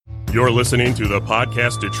You're listening to the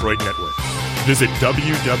Podcast Detroit Network. Visit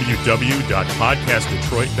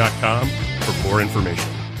www.podcastdetroit.com for more information.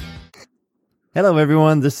 Hello,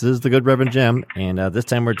 everyone. This is the good Reverend Jim, and this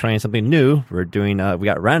time we're trying something new. We're doing. We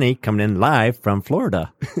got Ronnie coming in live from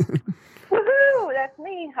Florida. Woohoo! That's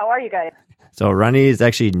me. How are you guys? So Ronnie is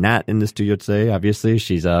actually not in the studio today. Obviously,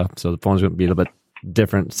 she's so the phone's going to be a little bit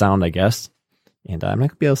different sound, I guess, and I'm not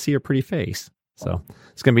going to be able to see her pretty face. So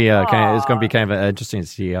it's going to be it's going to be kind of interesting to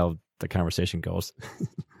see how the conversation goes.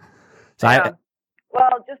 Well,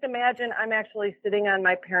 just imagine I'm actually sitting on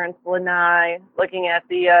my parents' lanai, looking at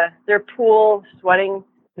their pool, sweating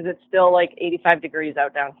because it's still like 85 degrees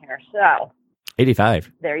out down here. So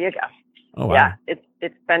 85. There you go. Oh wow. Yeah, it's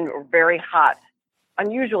been very hot,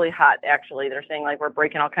 unusually hot. Actually, they're saying like we're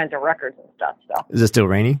breaking all kinds of records and stuff. So is it still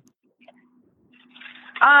rainy?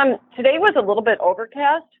 Today was a little bit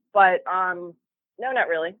overcast, but no, not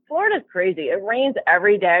really. Florida's crazy. It rains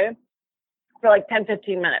every day for like 10,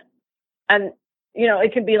 15 minutes. And, you know,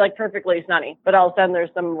 it can be like perfectly sunny, but all of a sudden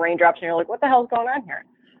there's some raindrops and you're like, what the hell's going on here?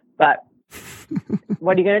 But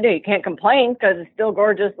what are you going to do? You can't complain because it's still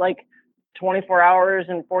gorgeous, like 24 hours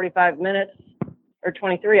and 45 minutes or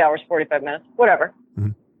 23 hours, 45 minutes, whatever.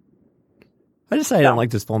 Mm-hmm. I just say I don't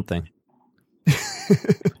like this phone thing.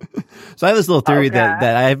 So I have this little theory that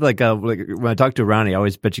I have like when I talk to Ronnie, I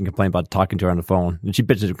always bitch and complain about talking to her on the phone, and she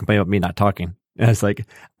bitches and complain about me not talking. And it's like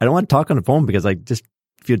I don't want to talk on the phone because I just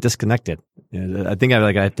feel disconnected. You know, I think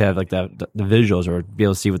I have to have like the visuals or be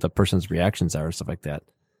able to see what the person's reactions are or stuff like that.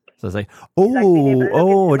 So it's like,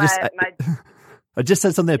 I just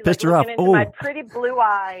said something that pissed her off. Oh, my pretty blue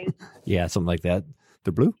eyes. Yeah, something like that.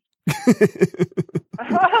 They're blue.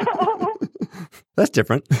 That's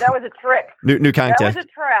different. That was a trick. New contest. That was a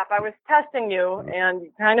trap. I was testing you, and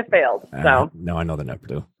you kind of failed. So no, I know they're not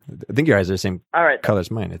blue. I think your eyes are the same color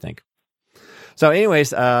as mine, I think. So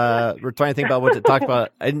anyways, we're trying to think about what to talk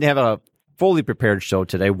about. I didn't have a fully prepared show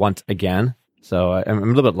today once again. So I'm a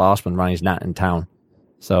little bit lost when Ronnie's not in town.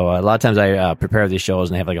 So a lot of times I prepare these shows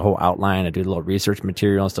and I have like a whole outline. I do a little research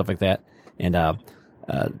material and stuff like that. And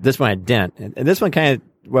this one I didn't. And this one kind of,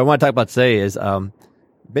 what I want to talk about today is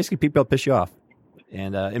basically people piss you off.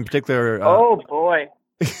 And in particular... oh, boy.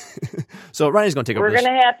 So Ronnie's going to take over this. We're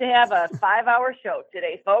going to have a 5-hour show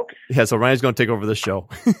today, folks. Yeah, so Ronnie's going to take over the show.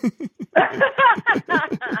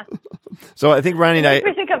 So I think Ronnie and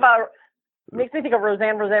makes me think of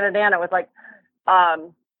Rosanna Dana with like, you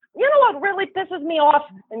know what really pisses me off?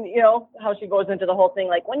 And you know how she goes into the whole thing,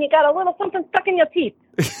 like when you got a little something stuck in your teeth.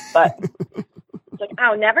 But it's like,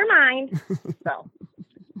 oh, never mind. So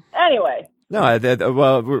anyway. No,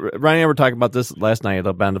 well, Ronnie and I were talking about this last night a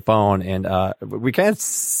little bit on the phone, and we kind of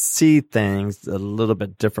see things a little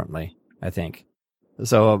bit differently, I think.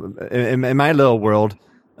 So in my little world,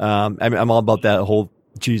 I'm all about that whole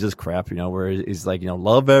Jesus crap, you know, where he's like, you know,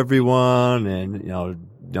 love everyone and, you know,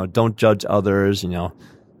 don't judge others, you know,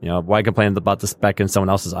 why complain about the speck in someone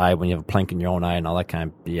else's eye when you have a plank in your own eye and all that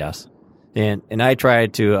kind of BS. And I try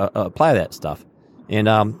to apply that stuff. And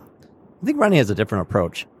I think Ronnie has a different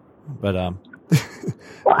approach. But well,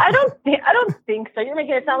 I don't think so. You're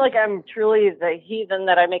making it sound like I'm truly the heathen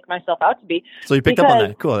that I make myself out to be. So you picked up on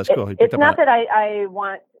that. Cool. That's cool. It's not that I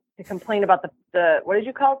want to complain about the what did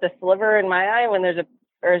you call it? The sliver in my eye when there's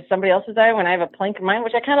or somebody else's eye when I have a plank in mine,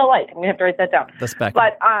 which I kind of like. I'm gonna have to write that down. The speck.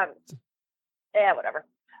 But yeah, whatever.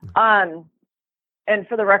 And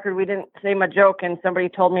for the record, we didn't say my joke, and somebody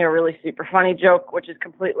told me a really super funny joke, which is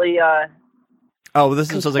completely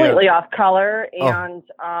this is completely off color and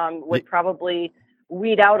would probably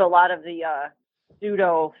weed out a lot of the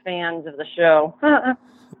pseudo fans of the show. All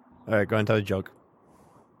right, go ahead and tell the joke.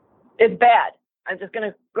 It's bad. I'm just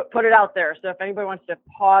going to put it out there. So if anybody wants to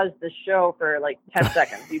pause the show for like 10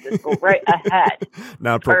 seconds, you just go right ahead.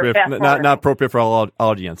 Not appropriate. Not appropriate for all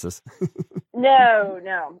audiences.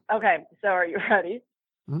 No. Okay. So are you ready?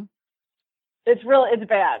 Mm-hmm. It's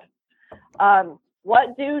bad.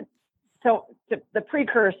 So the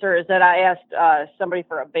precursor is that I asked somebody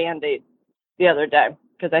for a Band-Aid the other day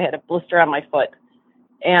because I had a blister on my foot.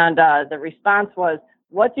 And the response was,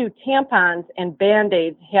 what do tampons and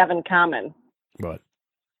Band-Aids have in common? What?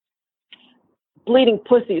 Bleeding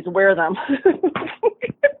pussies wear them.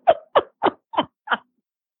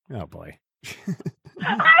 Oh, boy. I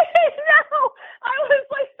know. I was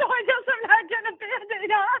like, so I guess I'm not getting a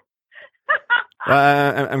Band-Aid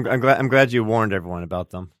on. I'm glad you warned everyone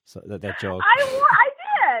about them. So that joke.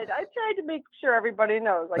 I did. I tried to make sure everybody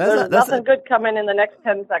knows. Like, there's nothing good coming in the next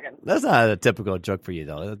 10 seconds. That's not a typical joke for you,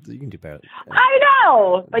 though. You can do better. I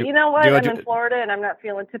know, but you know what? I'm in Florida, and I'm not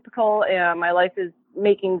feeling typical, and my life is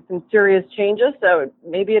making some serious changes. So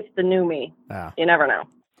maybe it's the new me. You never know.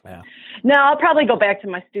 Yeah. No, I'll probably go back to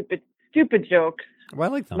my stupid jokes. Well,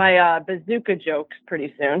 I like them. My bazooka jokes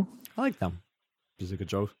pretty soon. I like them. Bazooka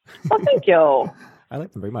joke. Well, thank you. I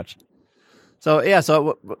like them very much. So yeah,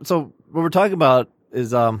 so what we're talking about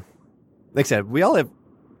is like I said, we all have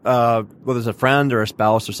whether it's a friend or a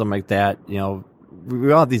spouse or something like that. You know,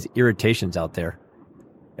 we all have these irritations out there.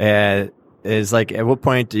 And it's like, at what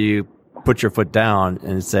point do you put your foot down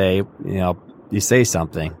and say, you know, you say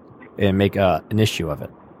something and make an issue of it?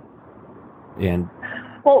 And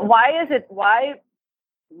well, why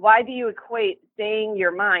do you equate saying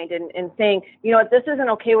your mind and saying, you know what, this isn't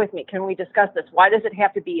okay with me. Can we discuss this? Why does it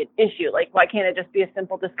have to be an issue? Like, why can't it just be a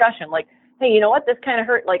simple discussion? Like, hey, you know what, this kind of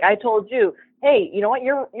hurt. Like I told you, hey, you know what,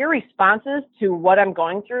 your responses to what I'm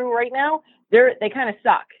going through right now, they kind of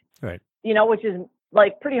suck. Right. You know, which is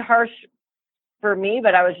like pretty harsh for me,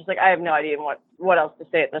 but I was just like, I have no idea what else to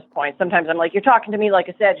say at this point. Sometimes I'm like, you're talking to me like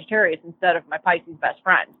a Sagittarius instead of my Pisces best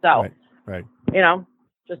friend. So, right. You know,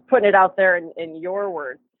 just putting it out there in your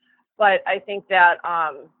words. But I think that,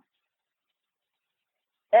 I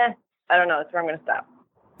don't know. That's where I'm going to stop.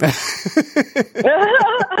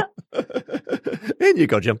 And you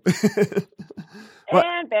go, Jim.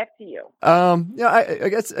 And back to you. Yeah, I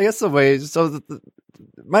guess the way. So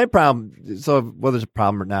my problem. So whether it's a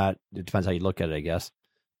problem or not, it depends how you look at it, I guess.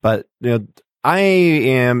 But you know, I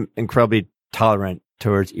am incredibly tolerant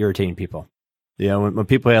towards irritating people. You know, when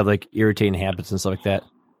people have like irritating habits and stuff like that,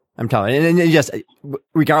 I'm telling. And yes,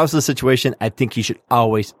 regardless of the situation, I think you should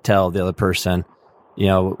always tell the other person, you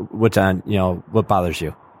know, what bothers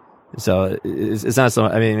you. So it's not so.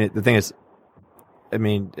 I mean, the thing is, I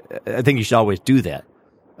mean, I think you should always do that.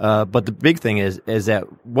 But the big thing is at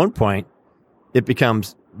one point it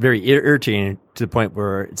becomes very irritating to the point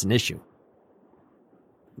where it's an issue.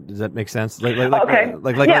 Does that make sense? Okay.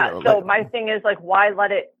 So my thing is like, why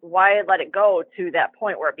let it go to that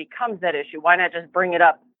point where it becomes that issue? Why not just bring it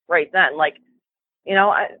up right then? Like, you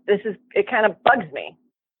know, it kind of bugs me.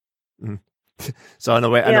 Mm-hmm. So in a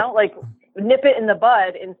way, you know, like nip it in the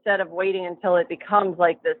bud instead of waiting until it becomes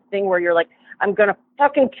like this thing where you're like, I'm going to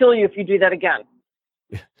fucking kill you if you do that again.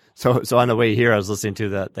 So on the way here, I was listening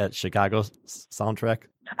to that Chicago soundtrack.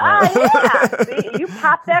 Yeah. See, you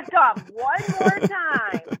popped that gum one more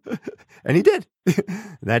time. And he did.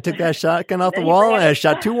 And I took that shotgun off the wall and I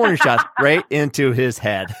shot 2 warning shots right into his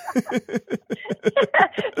head. 2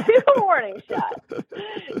 warning shots.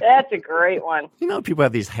 That's a great one. You know, people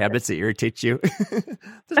have these habits that irritate you.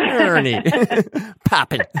 There's Ernie.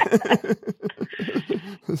 Popping.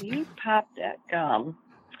 You popped that gum.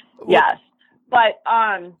 Yes. But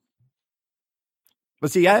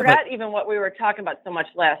see, I forgot even what we were talking about so much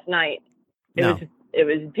last night. It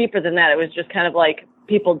was deeper than that. It was just kind of like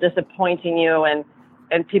people disappointing you and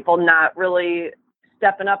people not really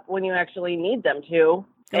stepping up when you actually need them to,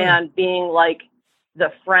 and being like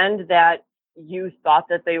the friend that you thought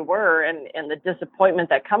that they were, and the disappointment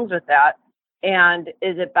that comes with that. And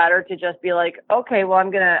is it better to just be like, okay, well,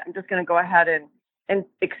 I'm just gonna go ahead and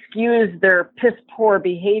excuse their piss poor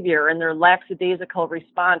behavior and their lackadaisical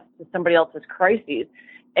response to somebody else's crises,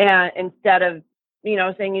 and instead of, you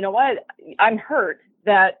know, saying, you know what, I'm hurt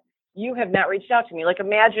that you have not reached out to me. Like,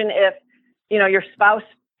 imagine if, you know, your spouse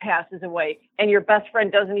passes away and your best friend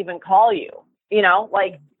doesn't even call you, you know,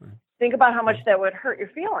 like, think about how much that would hurt your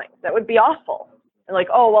feelings. That would be awful. And like,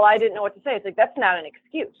 oh, well, I didn't know what to say. It's like, that's not an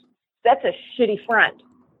excuse. That's a shitty friend.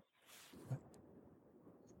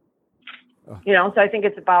 You know, so I think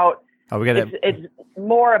it's about, it's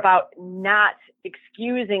more about not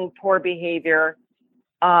excusing poor behavior,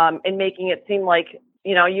 and making it seem like,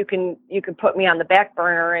 you know, you can put me on the back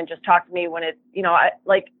burner and just talk to me when it's, you know,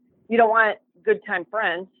 you don't want good time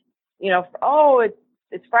friends, you know,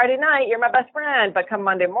 it's Friday night, you're my best friend, but come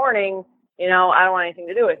Monday morning, you know, I don't want anything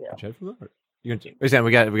to do with you.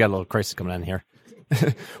 We got a little crisis coming on here.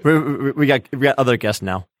 we got other guests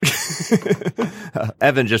now.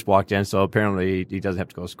 Evan just walked in, so apparently he doesn't have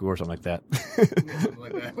to go to school or something like that.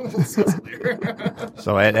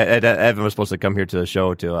 So Evan was supposed to come here to the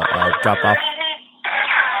show to drop off.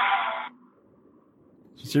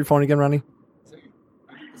 Is your phone again, Ronnie?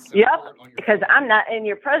 Yep, because I'm not in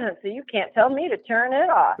your presence, so you can't tell me to turn it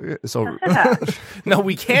off. So no,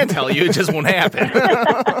 we can tell you. It just won't happen.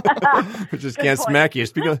 We just can't smack you.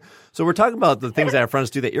 So we're talking about the things that our friends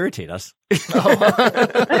do that irritate us.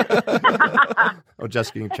 Oh,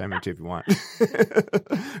 Jessica, you can chime in too if you want.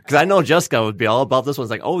 Because I know Jessica would be all about this one.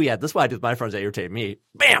 It's like, oh yeah, this is what I do with my friends that irritate me.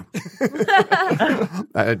 Bam!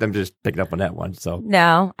 I'm just picking up on that one. So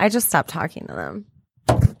no, I just stopped talking to them.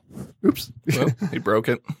 Oops. Well, he broke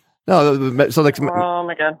it. No, so like, oh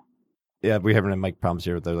my God. Yeah, we having mic problems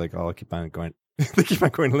here. They're like, oh, I'll keep on going. They keep on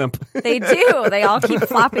going limp. They do. They all keep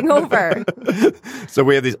flopping over. So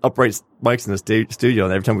we have these upright mics in the studio,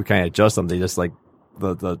 and every time we kind of adjust them, they just like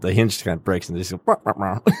the hinge kind of breaks, and they just go.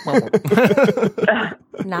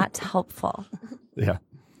 Not helpful. Yeah.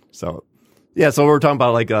 So we're talking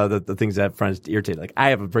about like the things that friends irritate. Like I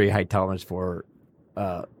have a very high tolerance for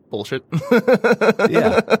Bullshit.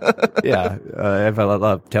 yeah. I have a lot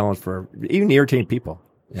of talent for even irritating people.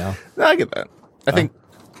 Yeah. No, I get that. I think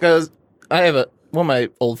because I have one of my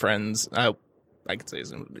old friends. I could say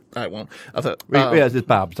his name. I won't. I thought, yeah, it's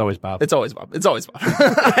Bob. It's always Bob. It's always Bob.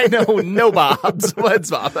 I know no Bobs, but it's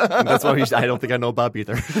Bob. That's why I don't think I know Bob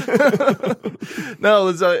either. No,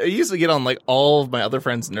 I used to get on like all of my other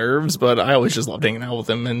friends' nerves, but I always just loved hanging out with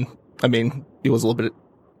him. And I mean, he was a little bit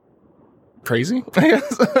crazy, I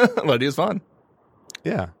guess, but he was fun.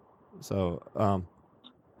 Yeah. So, no,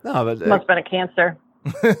 but Must have been a cancer.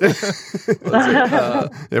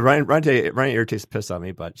 yeah, Ryan irritates the piss on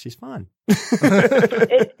me, but she's fun. This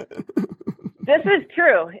is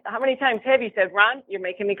true. How many times have you said, Ron, you're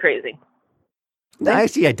making me crazy? No,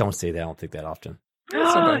 actually, I don't say that. I don't think that often.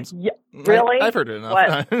 Sometimes. Yeah, really? I've heard it enough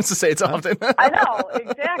times to say it's often. I know,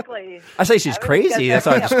 exactly. I say she's crazy. That's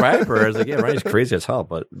how I describe her. I was like, yeah, Ryan's crazy as hell,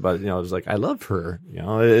 but you know, it's like I love her. You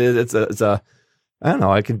know, it's a I don't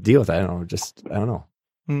know. I can deal with that. I don't know.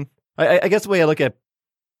 I guess the way I look at,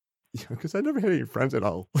 because I never had any friends at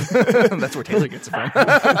all. That's where Taylor gets it from.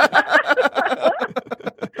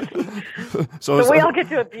 So we all get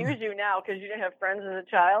to abuse you now because you didn't have friends as a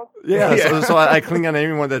child? Yeah. So I cling on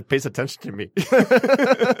anyone that pays attention to me.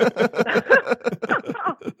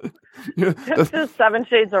 That's just 7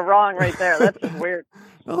 shades of wrong right there. That's just weird.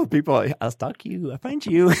 Oh, people, I'll stalk you. I'll find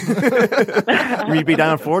you. You may be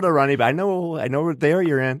down in Florida, Ronnie, but I know what there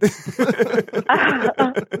you're in.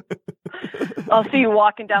 I'll see you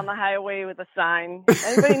walking down the highway with a sign.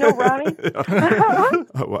 Anybody know Ronnie?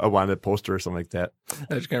 I wanted a poster or something like that.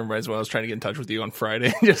 That just kind of reminds me when I was trying to get in touch with you on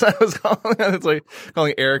Friday. I was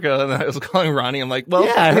calling Erica, and I was calling Ronnie. I'm like, well,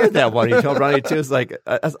 yeah, I heard that one. You told Ronnie too. It's like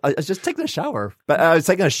I was just taking a shower, but I was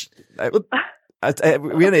taking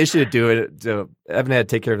we had an issue to do it. Evan had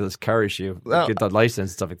to take care of this car issue, get the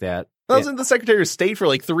license and stuff like that. I was in the Secretary of State for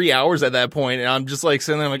like 3 hours at that point, and I'm just like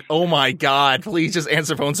sitting there, I'm like, oh my God, please just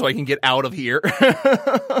answer the phone so I can get out of here.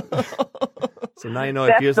 So now you know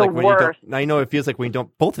it feels like when you don't. Now you know it feels like when you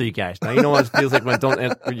don't. Both of you guys. Now you know what it feels like when you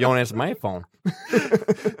don't answer my phone.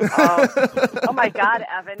 Oh my God,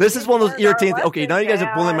 Evan! This is one of those irritating. Okay, now you guys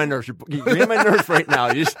are pulling my nerves. You're in my nerves right now.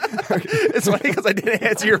 It's funny because I didn't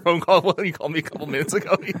answer your phone call when you called me a couple minutes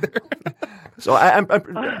ago either. So I'm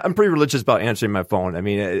pretty religious about answering my phone. I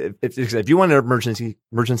mean, if you want an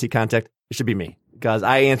emergency contact, it should be me because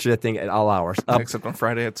I answer that thing at all hours. Except on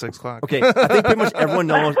Friday at 6 o'clock. Okay, I think pretty much everyone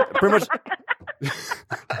knows. Pretty much.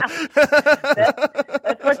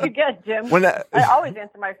 That's what you get, Jim. I always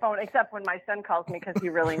answer my phone, except when my son calls me because he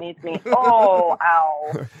really needs me. Oh,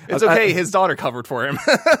 ow! It's okay. His daughter covered for him.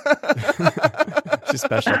 She's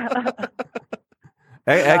special.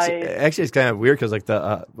 Actually, it's kind of weird because like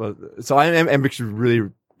so I'm actually really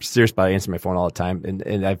serious about answering my phone all the time,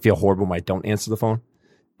 and I feel horrible when I don't answer the phone.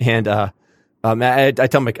 And I used to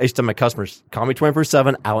tell my customers, call me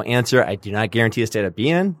 24/7. I will answer. I do not guarantee the state I'll be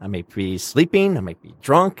in. I may be sleeping. I might be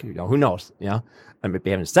drunk. You know, who knows? You know, I might be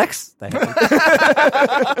having sex.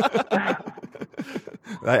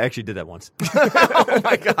 I actually did that once. Oh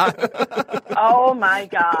my God! Oh my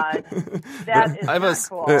God! That is I have not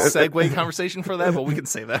cool. a segue conversation for that, but we can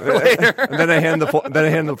say that later. And then I hand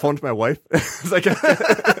the phone to my wife. It's like, good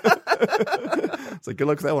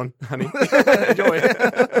luck with that one, honey. Enjoy.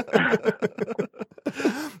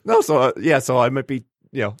 No, so I might be,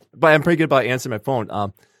 but I'm pretty good about answering my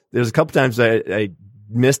phone. There's a couple times I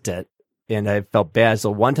missed it and I felt bad.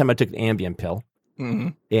 So one time I took an Ambien pill. Mm-hmm.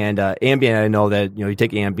 And Ambien, I know that you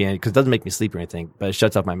take Ambien because it doesn't make me sleep or anything, but it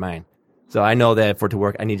shuts off my mind. So I know that for it to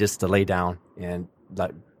work, I need just to lay down and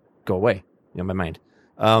let go away, my mind.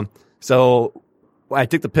 So I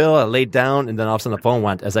took the pill, I laid down, and then all of a sudden the phone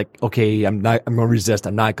went. I was like, okay, I'm going to resist.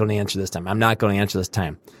 I'm not going to answer this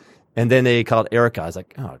time. And then they called Erica. I was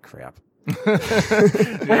like, oh crap.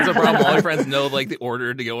 That's a problem. All my friends know like the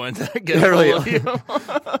order to go in to get hold of you.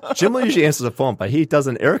 Jim will usually answer the phone, but he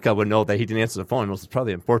doesn't. Erica would know that he didn't answer the phone, which is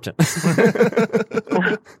probably important.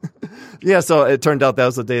 Yeah, so it turned out that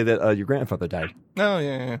was the day that your grandfather died. Oh,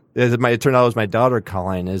 yeah. It turned out it was my daughter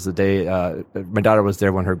calling. Is the day my daughter was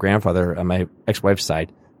there when her grandfather on my ex-wife's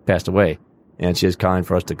side passed away, and she was calling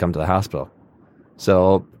for us to come to the hospital.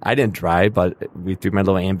 So I didn't drive, but we threw my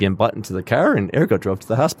little Ambien button to the car, and Erica drove to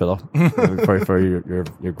the hospital for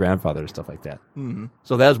your grandfather and stuff like that. Mm-hmm.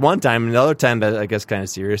 So that was one time. Another time that I guess kind of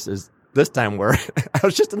serious is this time where I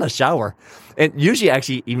was just in the shower. And usually I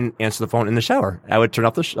actually even answer the phone in the shower. I would turn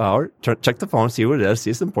off the shower, check the phone, see what it is, see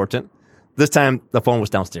it's important. This time the phone was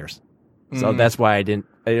downstairs. So that's why I'm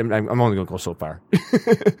only going to go so far.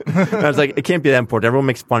 I was like, it can't be that important. Everyone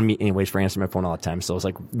makes fun of me anyways for answering my phone all the time. So it's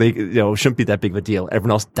like, it shouldn't be that big of a deal.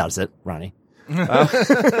 Everyone else does it, Ronnie.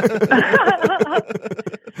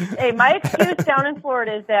 Hey, my excuse down in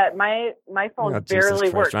Florida is that my phone barely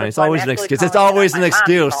works. Ronnie, it's always an excuse. It's always an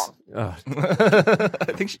excuse. I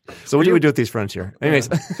think so what do we do with these friends here? Anyways.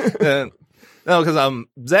 No, because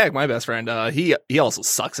Zach, my best friend, he also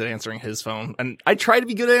sucks at answering his phone, and I try to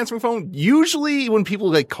be good at answering phone. Usually, when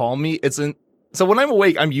people like call me, so when I'm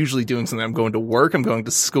awake, I'm usually doing something. I'm going to work, I'm going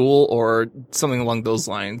to school, or something along those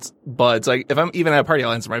lines. But it's like if I'm even at a party,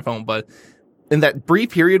 I'll answer my phone. But in that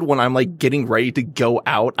brief period when I'm like getting ready to go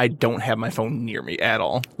out, I don't have my phone near me at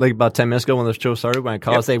all. Like about 10 minutes ago when the show started, when I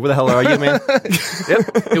called, I say, "Where the hell are you, man?"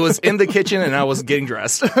 Yep, it was in the kitchen, and I was getting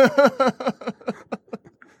dressed.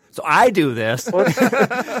 So I do this.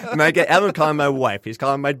 And I get Evan calling my wife. He's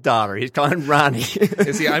calling my daughter. He's calling Ronnie.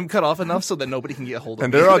 See, I'm cut off enough so that nobody can get hold of me.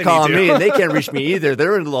 And they're all calling me, and they can't reach me either.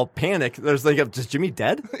 They're in a little panic. There's like, is Jimmy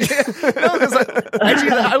dead? No, because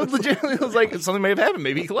actually, I would legitimately was like, something may have happened.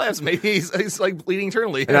 Maybe he collapsed. Maybe he's like bleeding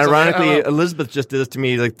internally. And ironically, Elizabeth just did this to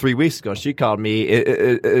me like 3 weeks ago. She called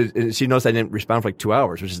me. She knows I didn't respond for like 2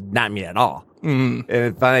 hours, which is not me at all. Mm.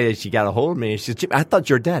 And finally, she got a hold of me. She said, "Jimmy, I thought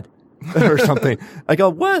you were dead." or something. I go,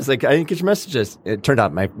 was like I didn't get your messages. It turned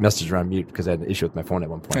out my messages were on mute because I had an issue with my phone at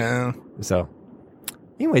one point. So,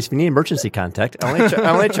 anyways, if you need emergency contact, I only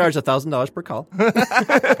charge $1,000 per call.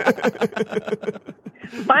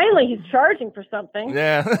 Finally, he's charging for something.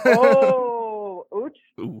 Yeah. Oh, ooch.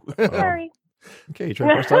 Ooh. Sorry. Okay, you're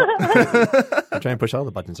trying to push all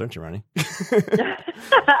the buttons, aren't you, Ronnie?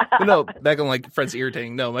 No, back on like friends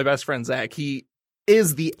irritating. No, my best friend Zach, he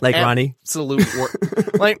is the Ronnie. Absolute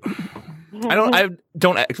like I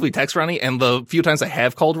don't actually text Ronnie, and the few times I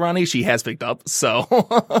have called Ronnie, she has picked up. So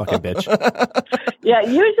fucking bitch. Yeah,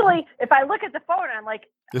 usually if I look at the phone, I'm like,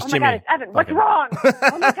 Just oh my Jimmy. God, it's Evan. What's wrong?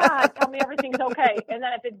 Oh my God, tell me everything's okay. And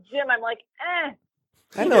then if it's Jim, I'm like, eh.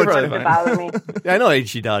 I know it's to bother me. Yeah, I know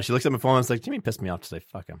she does. She looks at my phone and it's like, Jimmy pissed me off to say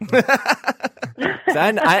fuck him. So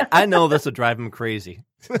I know this would drive him crazy.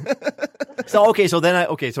 So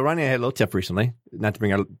Ronnie, I had a little tip recently, not to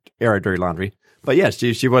bring out air dirty laundry, but yes,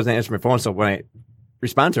 she wasn't answering my phone. So when I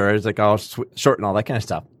respond to her, it's like all short and all that kind of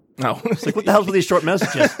stuff. No, it's like what the hell's with these short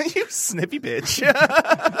messages? You snippy bitch.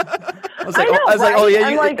 I was like, oh yeah,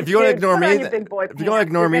 if you want to ignore me, if you want to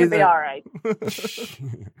ignore me, then be all right.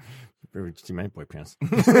 See my boy pants.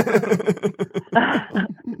 It's like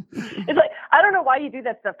I don't know why you do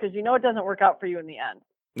that stuff because you know it doesn't work out for you in the end.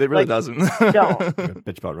 It really doesn't. Don't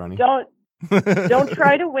bitch about Ronnie. Don't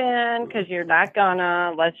try to win because you're not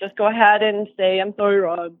gonna. Let's just go ahead and say I'm sorry,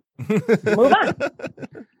 Ron. Move on.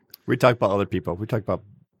 We talk about other people. We talk about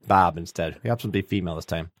Bob instead. We happen to be female this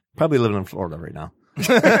time. Probably living in Florida right now.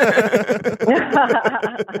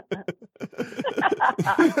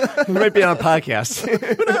 We might be on a podcast.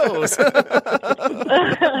 Who knows?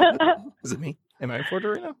 Is it me? Am I in Florida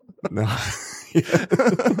right now?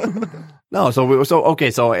 No.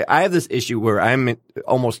 So I have this issue where I'm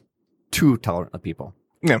almost too tolerant of people.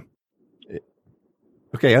 Yeah.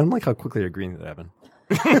 Okay, I don't like how quickly you're agreeing to that, Evan.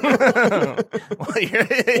 Well,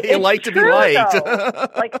 you like to be liked.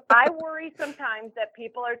 Like I worry sometimes that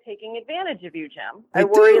people are taking advantage of you, Jim. They I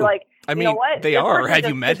worry, do. like I mean, you know what? They are. Have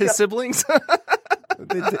you met his siblings?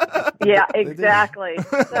 Yeah, exactly.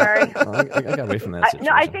 Sorry. Well, I got away from that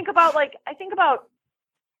situation. I think about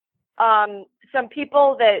some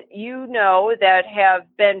people that you know that have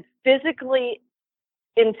been physically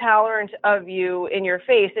intolerant of you in your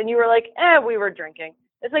face, and you were like, we were drinking.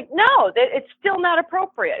 It's like, no, it's still not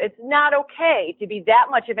appropriate. It's not okay to be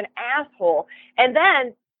that much of an asshole. And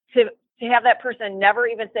then to have that person never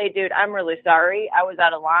even say, dude, I'm really sorry. I was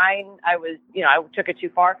out of line. I took it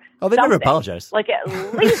too far. Oh, they never apologize. Like, at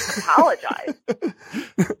least apologize.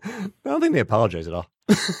 I don't think they apologize at all.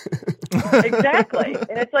 Exactly.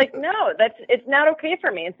 And it's like, no, it's not okay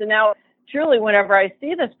for me. And so now, truly, whenever I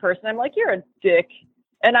see this person, I'm like, you're a dick.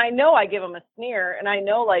 And I know I give them a sneer, and I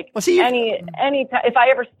know any time if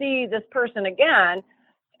I ever see this person again,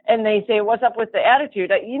 and they say, "What's up with the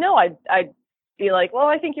attitude?" I'd be like, "Well,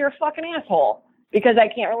 I think you're a fucking asshole because I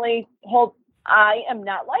can't really hold. I am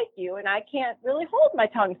not like you, and I can't really hold my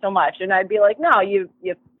tongue so much." And I'd be like, "No, you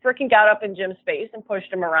freaking got up in Jim's face and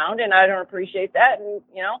pushed him around, and I don't appreciate that. And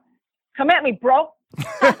come at me, bro.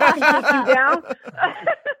 I can get you down."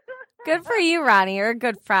 Good for you, Ronnie. You're a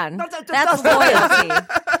good friend. That's loyalty.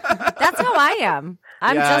 That's how I am.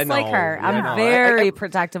 I'm Yeah, I just like know. her. Yeah, I'm I know. very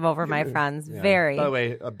protective over my friends. Yeah. Very. By the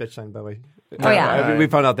way, a bitch sign. By the way. Oh, yeah. We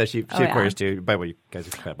found out that she yeah. Aquarius too. By the way, you guys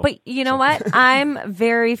are compatible. But you know what? I'm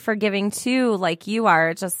very forgiving too, like you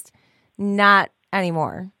are. Just not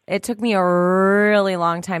anymore. It took me a really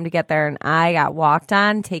long time to get there, and I got walked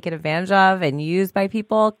on, taken advantage of, and used by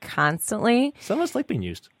people constantly. Some of us like being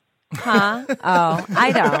used. Huh? Oh,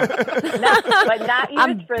 I don't. But not used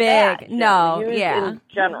I'm for big. that. No, Used yeah. in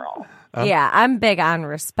general. Yeah, I'm big on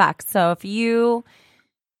respect. So if you,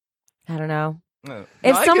 I don't know.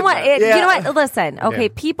 If someone, you know what? Listen, okay,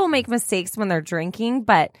 people make mistakes when they're drinking,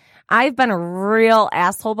 but I've been a real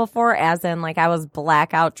asshole before, as in like I was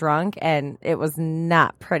blackout drunk and it was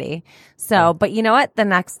not pretty. So, but you know what? The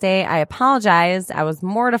next day I apologized. I was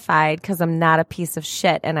mortified because I'm not a piece of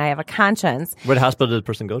shit and I have a conscience. What hospital did the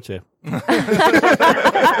person go to?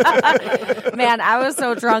 Man, I was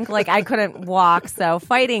so drunk, like I couldn't walk. So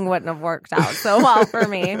fighting wouldn't have worked out so well for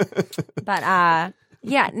me. But,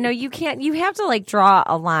 yeah, no, you can't. You have to like draw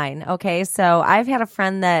a line. Okay. So I've had a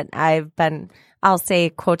friend that I've been, I'll say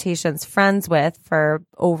quotations, friends with for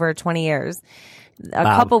over 20 years. A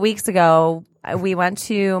couple weeks ago, we went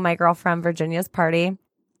to my girlfriend Virginia's party.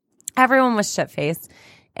 Everyone was shit-faced.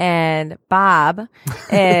 And Bob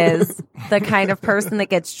is the kind of person that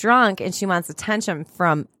gets drunk and she wants attention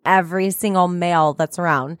from every single male that's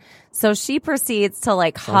around. So she proceeds to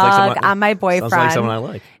like hug on my boyfriend. Sounds like someone I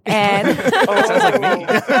like. And sounds like me.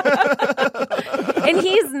 and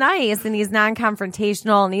he's nice and he's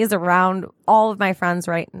non-confrontational and he's around all of my friends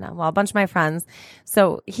right now. Well, a bunch of my friends.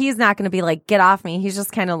 So he's not going to be like, get off me. He's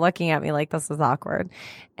just kind of looking at me like this is awkward.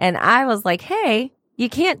 And I was like, hey, you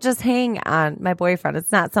can't just hang on my boyfriend.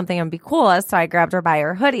 It's not something I'm be cool with. So I grabbed her by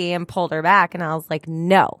her hoodie and pulled her back. And I was like,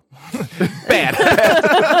 no. Bad.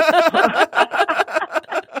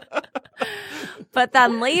 But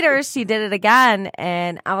then later she did it again.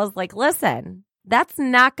 And I was like, listen, that's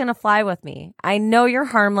not going to fly with me. I know you're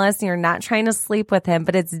harmless and you're not trying to sleep with him,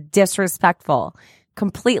 but it's disrespectful,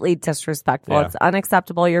 completely disrespectful. Yeah. It's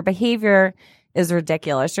unacceptable. Your behavior is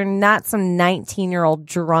ridiculous. You're not some 19-year-old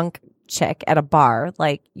drunk chick at a bar.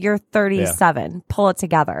 Like, you're 37. Yeah. Pull it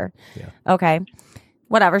together. Yeah. Okay.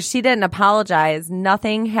 Whatever. She didn't apologize.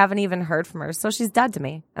 Nothing. Haven't even heard from her. So she's dead to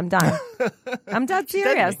me. I'm done. I'm dead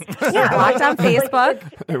serious. Yeah. Blocked on Facebook.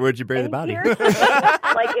 Where'd you bury the body?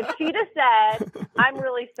 Like, if she'd have said, I'm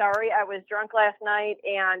really sorry, I was drunk last night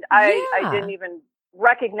and I didn't even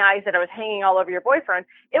recognize that I was hanging all over your boyfriend,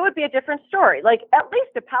 it would be a different story. Like, at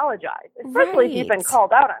least apologize, especially if you've been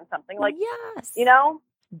called out on something. Like, yes. you know,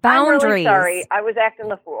 boundaries. I'm really sorry, I was acting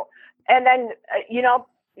the fool. And then, you know,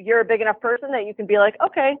 you're a big enough person that you can be like,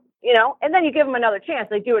 okay, you know, and then you give them another chance.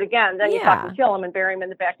 They do it again. Then you fucking kill them and bury them in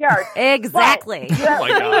the backyard. Exactly. Oh my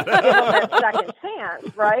God. Give them that second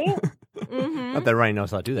chance, right? Mm-hmm. Not that Ryan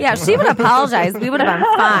knows how to do that. Yeah, if she would apologize, we would have been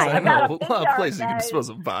I fine. know a lot of places you can dispose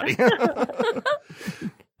of a body.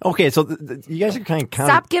 Okay, so you guys are kind of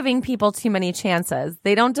Stop giving people too many chances.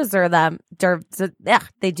 They don't deserve them.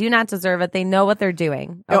 They do not deserve it. They know what they're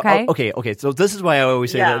doing. Okay. Okay. So this is why I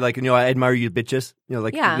always say that, like, you know, I admire you bitches. You know,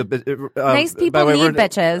 like, nice people need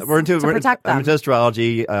bitches to protect them. I'm into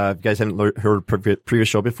astrology. If you guys haven't heard previous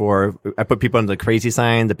show before, I put people into the crazy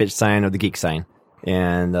sign, the bitch sign, or the geek sign,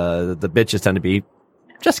 and the bitches tend to be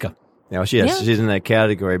Jessica. You know, she's in that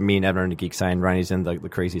category. Me and Evan are in the geek sign. Ronnie's in the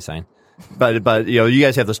crazy sign. But you know, you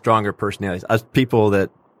guys have the stronger personalities. Us people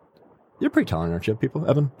that you're pretty tolerant, aren't you? People,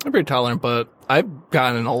 Evan? I'm pretty tolerant, but I've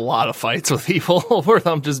gotten in a lot of fights with people over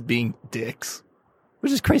them just being dicks.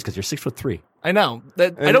 Which is crazy because you're 6'3". I know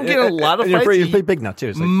that I don't get in a lot of fights. You're pretty big now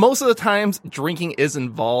too. Like, most of the times, drinking is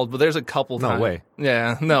involved, but there's a couple times. No way.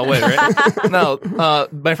 Yeah, no way. Right? No.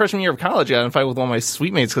 My freshman year of college, I got in a fight with one of my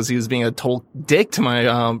suite mates because he was being a total dick to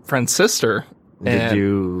my friend's sister. Did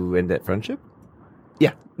you end that friendship?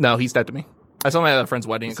 Yeah. No, he's dead to me. I saw my other friend's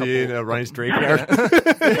wedding. Ronnie's drink there.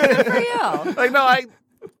 Good for you. Like, no,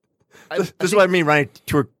 This is what I mean. Ronnie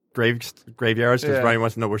tour graveyards because Ronnie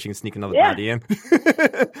wants to know where she can sneak another body in.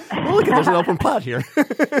 Well, look, there's an open plot here.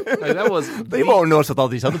 Like, they won't notice with all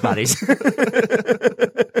these other bodies.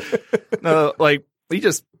 No, like, he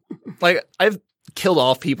just, like, I've killed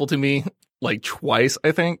off people to me like twice,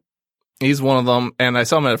 I think. He's one of them, and I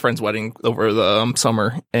saw him at a friend's wedding over the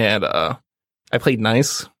summer, and I played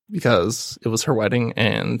nice because it was her wedding,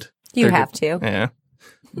 and you have to. Yeah.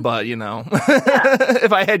 But, you know,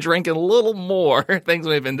 if I had drank a little more, things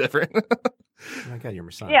would have been different. Oh my God, you're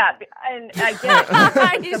my son. Yeah, and I get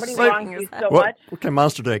it. Somebody wrongs you so much. What kind of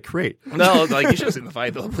monster did I create? No, like, you should have seen the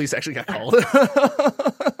fight, though. The police actually got called.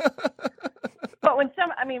 But when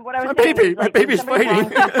what I was my saying baby, is, like, my baby's when somebody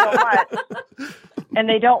fighting. wrongs you so much, and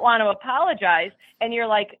they don't want to apologize, and you're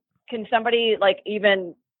like, can somebody like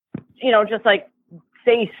even, just like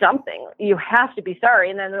say something? You have to be sorry.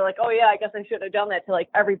 And then they're like, oh yeah, I guess I should have done that to like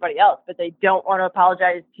everybody else, but they don't want to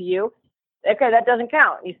apologize to you. Okay, that doesn't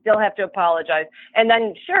count. You still have to apologize. And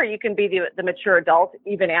then sure, you can be the mature adult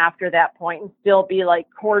even after that point and still be like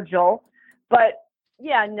cordial. But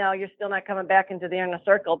yeah, no, you're still not coming back into the inner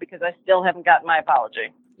circle because I still haven't gotten my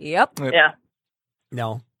apology. Yep. Yeah.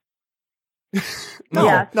 No. No.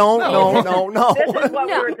 Yes. No. This is what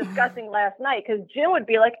we were discussing last night, because Jim would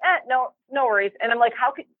be like, no worries. And I'm like, how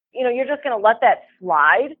could, you're just going to let that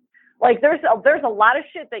slide? Like there's a lot of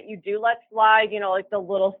shit that you do let slide, like the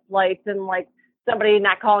little slights and like somebody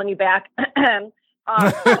not calling you back. But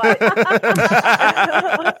at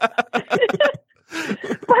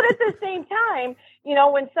the same time,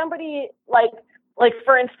 when somebody like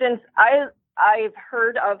for instance, I've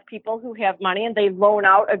heard of people who have money and they loan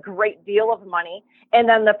out a great deal of money, and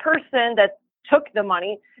then the person that took the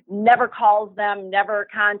money never calls them, never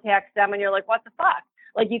contacts them, and you're like, what the fuck?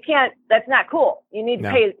 Like you can't. That's not cool. You need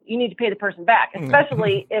to pay. You need to pay the person back,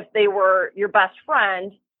 especially if they were your best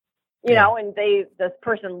friend. And this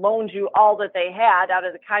person loaned you all that they had out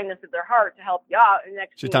of the kindness of their heart to help you out. And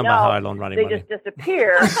next thing you know, about how I loan Ronnie they money. just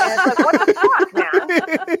disappear. And it's like, what the fuck,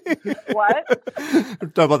 man? What?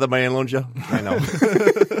 Talk about the money I loaned you. I know.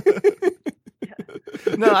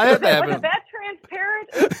 No, I had that. Was it that transparent?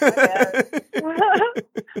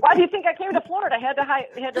 Why do you think I came to Florida? I had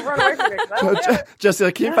to run away from it.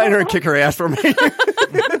 Jessica, can you find her and kick her ass for me?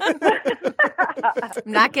 I'm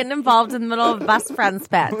not getting involved in the middle of best friends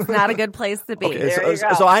bet. It's not a good place to be. Okay,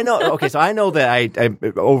 so I know. Okay, so I know that I'm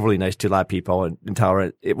overly nice to a lot of people and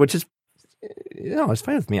intolerant, which is, it's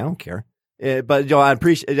fine with me. I don't care. But I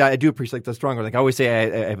do appreciate like the stronger. Like I always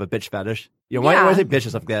say, I have a bitch fetish. When I say bitch or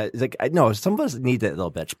something like that, it's like no, some of us need that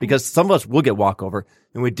little bitch because some of us will get walkover,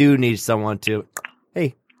 and we do need someone to,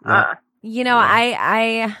 hey. I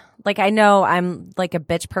know I'm like a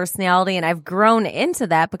bitch personality, and I've grown into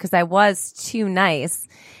that because I was too nice,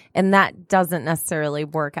 and that doesn't necessarily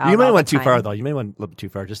work out. You may went too far, though. You may went a little bit too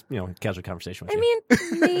far. Just casual conversation with you. I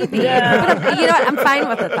mean, maybe. Yeah. But you know what? I'm fine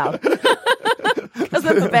with it though. Because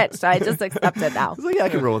I'm a bitch, so I just accept it now. So, yeah, I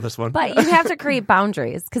can roll with this one. But you have to create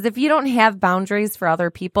boundaries, because if you don't have boundaries for other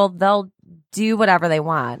people, they'll do whatever they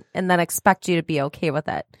want and then expect you to be okay with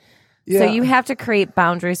it. Yeah. So you have to create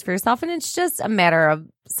boundaries for yourself, and it's just a matter of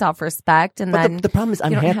self-respect. And then the problem is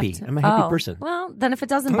I'm happy. I'm a happy person. Well, then if it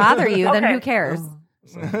doesn't bother you, then who cares?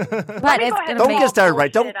 But it's gonna don't get started,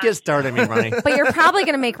 right? Don't get started, Ronnie. But you're probably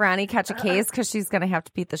going to make Ronnie catch a case because she's going to have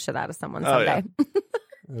to beat the shit out of someone someday.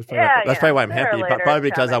 Yeah. That's probably why I'm happy. Probably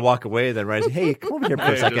because I walk away, then Ronnie's like, hey, come over here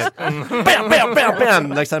for a second. Bam, bam, bam, bam.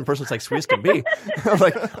 Next time, the person's like, sweet as can be. I'm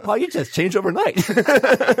like, wow, you just changed overnight.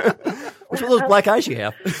 What's with those black eyes you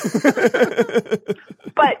have?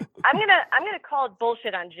 But I'm gonna call it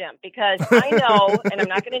bullshit on Jim, because I know, and I'm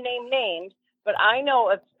not gonna name names, but I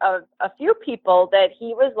know of a few people that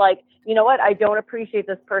he was like, you know what, I don't appreciate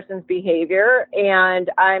this person's behavior, and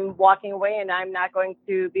I'm walking away, and I'm not going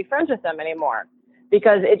to be friends with them anymore,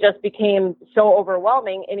 because it just became so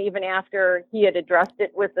overwhelming. And even after he had addressed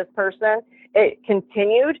it with this person, it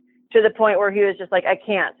continued to the point where he was just like, I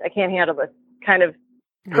can't handle this kind of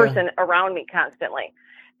person around me constantly.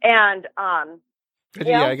 And, I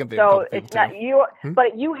can think so it's not you,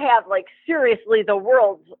 but you have like seriously the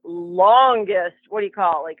world's longest, what do you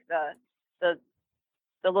call it? Like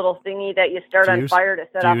the little thingy that you start on fire to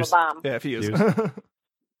set off a bomb. Yeah, fuse.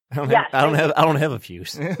 I don't have a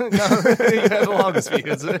fuse. No, you have the longest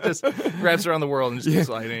fuse. It just wraps around the world and just keeps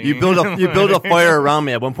sliding. You build a fire around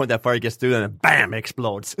me. At one point, that fire gets through, and then bam, it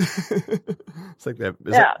explodes. It's like that.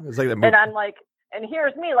 It's like that movie. And I'm like, and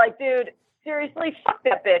here's me, like, dude, seriously, fuck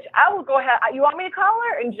that bitch. I will go ahead. You want me to call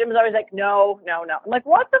her? And Jim's always like, no. I'm like,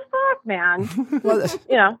 what the fuck, man?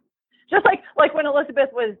 Just like when Elizabeth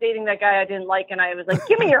was dating that guy I didn't like, and I was like,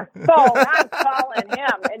 give me your phone, I'm calling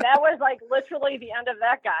him. And that was like literally the end of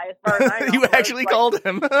that guy, as far as I know. You actually called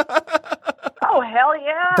him. Oh, hell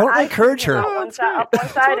yeah. Don't encourage her. Up one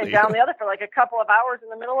side and down the other for like a couple of hours in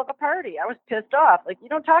the middle of a party. I was pissed off. Like, you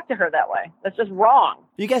don't talk to her that way. That's just wrong.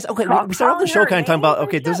 You guys, okay, we started off the show kind of talking about,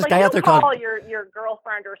 okay, there's this guy out there called... call your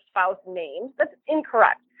girlfriend or spouse names. That's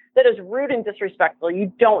incorrect. That is rude and disrespectful.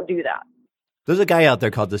 You don't do that. There's a guy out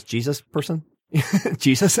there called this Jesus person.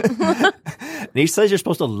 Jesus. And he says you're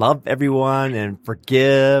supposed to love everyone and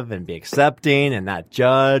forgive and be accepting and not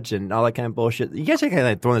judge and all that kind of bullshit. You guys are kind of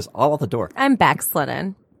like throwing this all out the door. I'm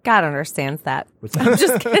backslidden. God understands that. What's that? I'm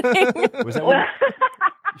just kidding. Was that what?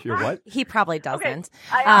 You're what? He probably doesn't.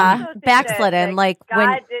 Okay. Backslidden, like God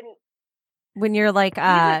when... didn't. when you're like,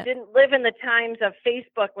 Jesus didn't live in the times of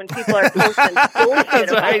Facebook when people are posting bullshit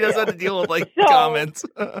That's about why he you. doesn't have to deal with like So- comments.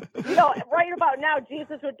 Right about now,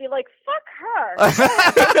 Jesus would be like, "Fuck her."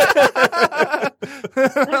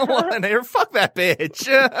 Well, and here, fuck that bitch.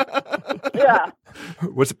 Yeah.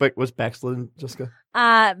 What's backsliding, Jessica?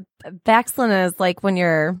 backsliding is like when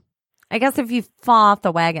you're, I guess if you fall off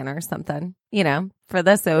the wagon or something, for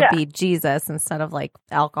this, it would be Jesus instead of like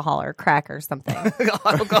alcohol or crack or something.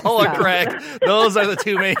 Alcohol or crack. Those are the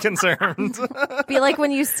two main concerns. Be like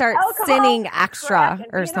when you start Alcohol, sinning crack, extra and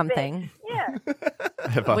or being a something. Yeah.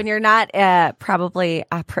 When you're not probably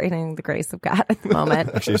operating the grace of God at the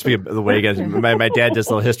moment. Actually, speaking of the way again, my dad does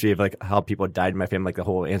a little history of like how people died in my family, like the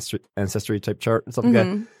whole ancestry type chart and stuff like that.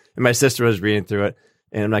 And my sister was reading through it,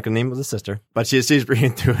 and I'm not going to name the sister, but she's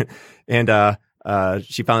reading through it, and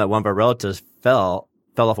she found that one of our relatives fell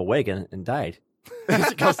off a wagon and died. She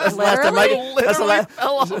goes, that's the last time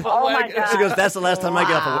Oh my God. She goes, that's the last time I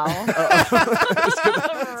get off a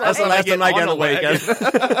That's the last time I get on a wagon.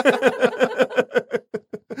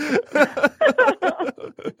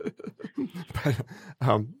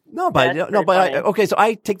 Okay, so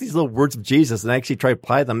I take these little words of Jesus and I actually try to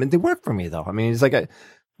apply them, and they work for me, though. I mean, it's like,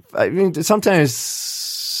 I mean,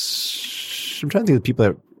 sometimes I'm trying to think of the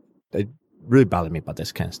people that really bother me about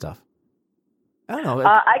this kind of stuff. I don't know.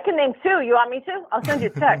 I can name two. You want me to? I'll send you a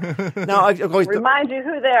text. No, Remind you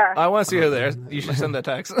who they are. I want to see who there. You should send that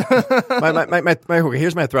text. okay,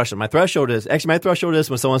 here's my threshold. My threshold is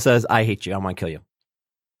when someone says, "I hate you. I want to kill you."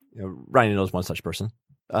 Ryan knows one such person.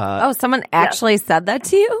 Someone actually said that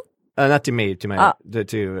to you? Not to me,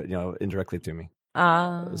 to indirectly to me.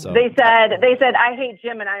 So, They said, "I hate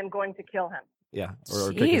Jim and I am going to kill him." Yeah,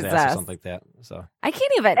 or kick his ass or something like that. So I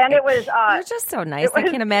can't even. And it was. You're just so nice. I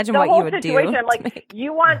can't imagine what you would do. I'm like,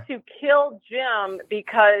 you want to kill Jim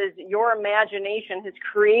because your imagination has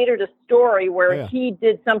created a story where he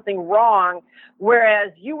did something wrong,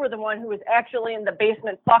 whereas you were the one who was actually in the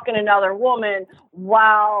basement fucking another woman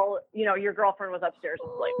while your girlfriend was upstairs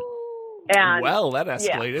asleep. And well, that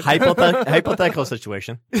escalated. Hypothetical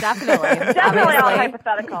situation. Definitely all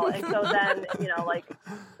hypothetical. And so then,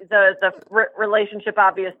 the relationship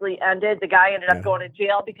obviously ended. The guy ended up going to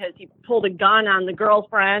jail because he pulled a gun on the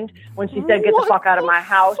girlfriend when she said, "Get the fuck out of my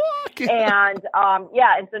house." And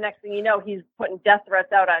and so next thing you know, he's putting death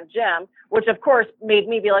threats out on Jim, which of course made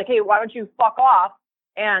me be like, "Hey, why don't you fuck off?"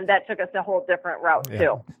 And that took us a whole different route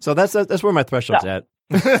too. So that's where my threshold's at.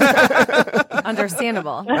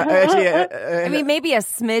 Understandable. I mean, maybe a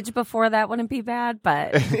smidge before that wouldn't be bad,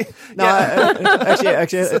 but no. Actually, I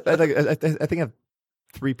think I have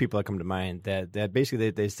three people that come to mind that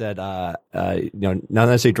basically they said, not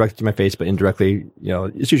necessarily directly to my face, but indirectly.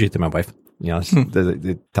 It's usually to my wife.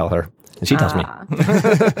 They tell her, and she tells me.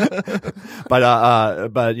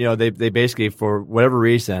 But they basically, for whatever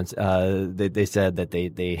reasons, they said that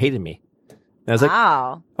they hated me. And I was like,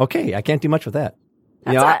 okay, I can't do much with that.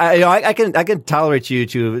 I can tolerate you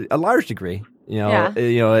to a large degree.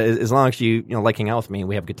 As long as you liking out with me and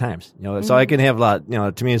we have good times. So I can have a lot.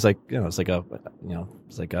 To me, it's like it's like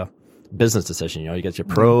a business decision. You got your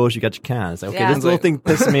pros, you got your cons. Like, okay, this little thing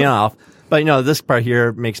pisses me off, but this part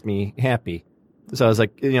here makes me happy. So I was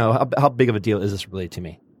like, how big of a deal is this really to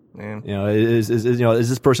me? Yeah. Is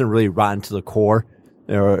this person really rotten to the core?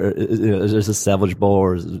 Or is this salvageable,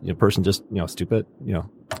 or is the person just stupid? Yeah.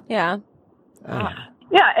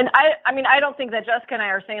 Yeah, and I don't think that Jessica and I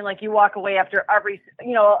are saying like you walk away after every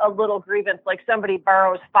a little grievance, like somebody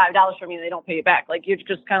borrows $5 from you and they don't pay you back, like you're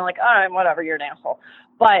just kind of like, all right, whatever, you're an asshole.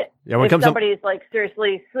 But if somebody's like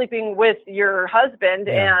seriously sleeping with your husband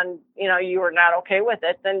and you are not okay with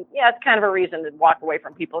it, then it's kind of a reason to walk away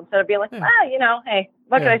from people instead of being like, hey,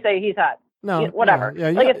 what can I say? He's hot. No, whatever.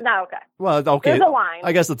 It's not okay. Well, okay. There's a line.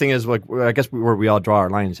 I guess the thing is, like, I guess where we all draw our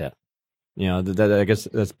lines at. I guess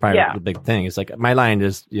that's probably the big thing. It's like my line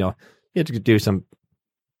is, you have to do some.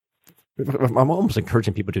 I'm almost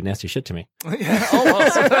encouraging people to do nasty shit to me. Yeah,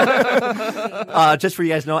 almost. Just for you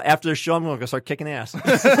guys to know, after the show, I'm going to start kicking ass.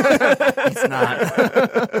 It's not.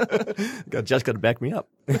 Jessica to back me up.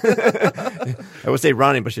 I would say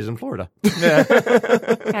Ronnie, but she's in Florida.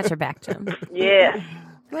 Got your back, Jim. Yeah.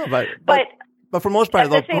 No, but for most part, at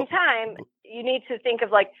the same time, you need to think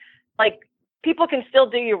of like people can still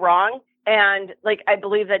do you wrong. And I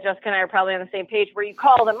believe that Jessica and I are probably on the same page where you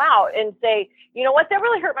call them out and say, you know what, that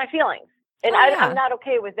really hurt my feelings. And I'm not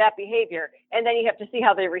okay with that behavior. And then you have to see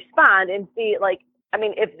how they respond and see,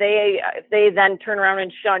 if they then turn around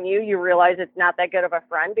and shun you, you realize it's not that good of a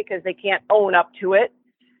friend because they can't own up to it.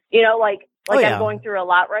 I'm going through a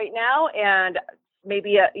lot right now, and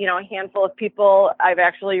maybe a handful of people I've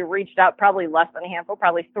actually reached out, probably less than a handful,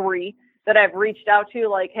 probably 3, that I've reached out to,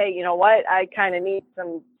 like, hey, you know what? I kind of need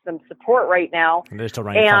some support right now. And they just told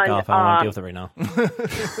Ryan, fuck off. I don't want to deal with it right now.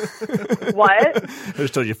 What? I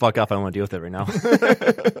just told you, fuck off. I don't want to deal with it right now.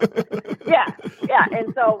 Yeah.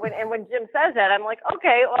 And so when Jim says that, I'm like,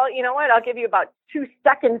 okay, well, you know what? I'll give you about 2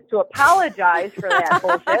 seconds to apologize for that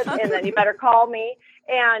bullshit, and then you better call me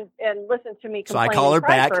and listen to me. So I call her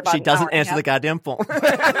back. She doesn't answer the goddamn phone.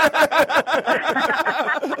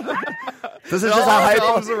 This is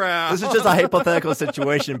just a hypothetical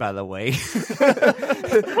situation, by the way.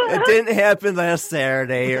 It didn't happen last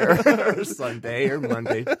Saturday or Sunday or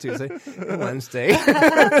Monday, Tuesday, or Wednesday. Hey,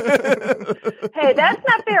 that's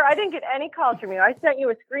not fair. I didn't get any calls from you. I sent you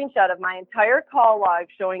a screenshot of my entire call log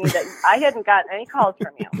showing you that I hadn't gotten any calls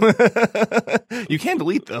from you. You can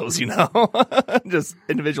delete those, just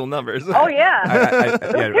individual numbers. Oh yeah. Yeah,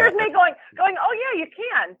 Here's me going. Oh yeah, you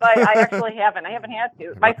can, but I actually haven't. I haven't had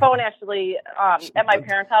to. My phone actually at my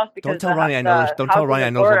parents' house because don't tell Ronnie I know. Don't tell Ronnie I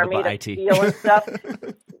know something about IT. Steel and stuff.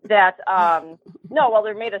 That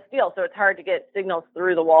they're made of steel, so it's hard to get signals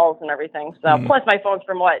through the walls and everything. So plus my phone's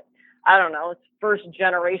from what? I don't know. It's first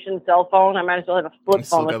generation cell phone. I might as well have a flip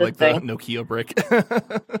phone with this thing. The Nokia brick.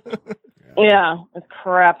 Yeah, it's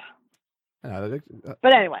crap.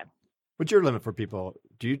 But anyway, what's your limit for people?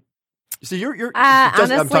 Do you? So you're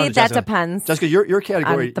honestly, that depends. Jessica, your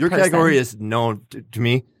category, category is known to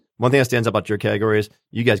me. One thing that stands out about your category is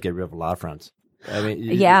you guys get rid of a lot of friends. I mean,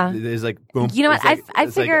 yeah, it's like boom. You know what? I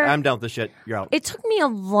figure I'm done with this shit. You're out. It took me a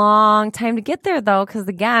long time to get there though, because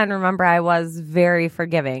again, remember I was very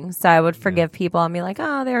forgiving, so I would forgive people and be like,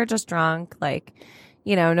 oh, they were just drunk, like,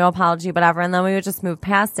 no apology, whatever, and then we would just move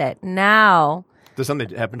past it. Now. Did something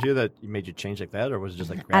happen to you that made you change like that, or was it just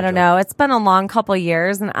like gradual? I don't know. It's been a long couple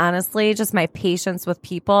years, and honestly, just my patience with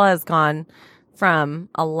people has gone from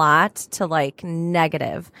a lot to like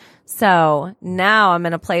negative. So now I'm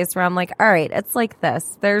in a place where I'm like, all right, it's like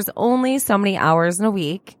this. There's only so many hours in a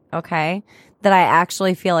week, okay, that I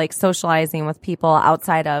actually feel like socializing with people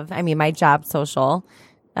outside of, my job social.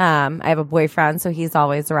 I have a boyfriend, so he's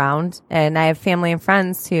always around, and I have family and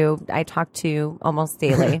friends who I talk to almost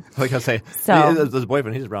daily. Like I say, so there's a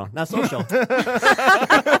boyfriend, he's around, not social.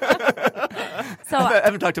 So I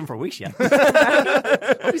haven't talked to him for weeks yet.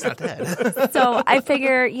 Hope he's not dead. So I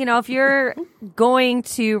figure, if you're going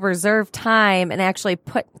to reserve time and actually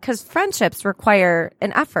because friendships require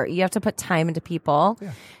an effort, you have to put time into people.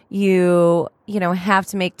 Yeah. You have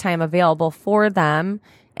to make time available for them,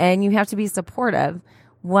 and you have to be supportive.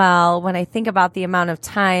 Well, when I think about the amount of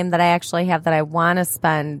time that I actually have that I want to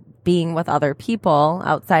spend being with other people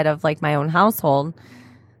outside of like my own household,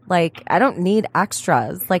 like I don't need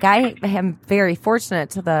extras. Like I am very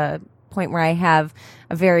fortunate to the point where I have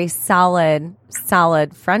a very solid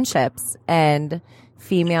friendships, and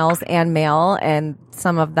females and male, and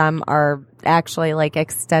some of them are actually like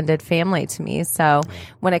extended family to me. So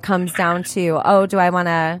when it comes down to, do I want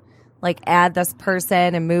to like add this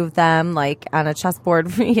person and move them like on a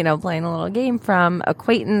chessboard, playing a little game from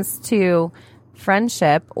acquaintance to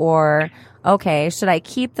friendship, or okay, should I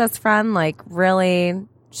keep this friend? Like really,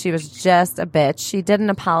 she was just a bitch. She didn't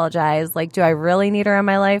apologize. Like, do I really need her in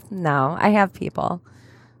my life? No, I have people.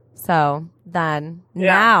 So then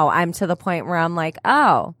now I'm to the point where I'm like,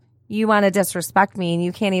 oh, you want to disrespect me and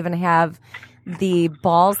you can't even have the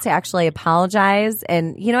balls to actually apologize.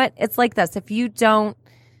 And you know what? It's like this. If you don't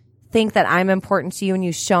think that I'm important to you and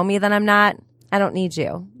you show me that I'm not, I don't need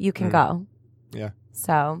you. You can go. Yeah.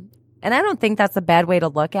 So, and I don't think that's a bad way to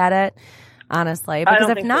look at it, honestly, because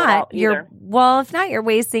if not, you're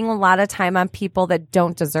wasting a lot of time on people that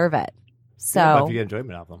don't deserve it. So, but if you get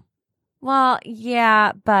enjoyment out of them. Well,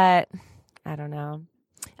 yeah, but I don't know.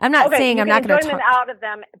 I'm not saying I'm not going to enjoyment out of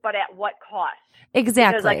them, but at what cost?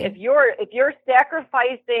 Exactly. Because like if you're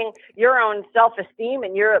sacrificing your own self-esteem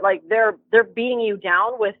and you're like they're beating you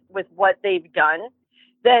down with what they've done,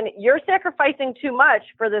 then you're sacrificing too much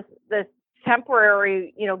for this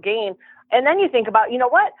temporary, gain. And then you think about,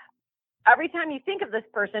 what? Every time you think of this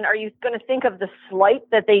person, are you going to think of the slight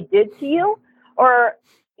that they did to you? Or,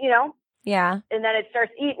 yeah. And then it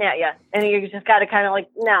starts eating at you. And you just got to kind of like,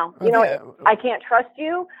 no, I can't trust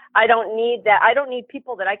you. I don't need that. I don't need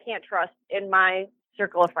people that I can't trust in my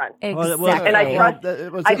circle of friends. Exactly. And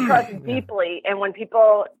I trust deeply. And when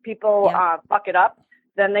people fuck it up,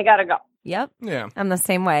 then they got to go. Yep. Yeah. I'm the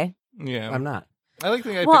same way. Yeah. I'm not.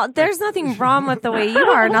 There's nothing wrong with the way you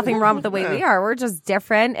are, nothing wrong with the way we are. We're just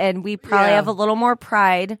different, and we probably have a little more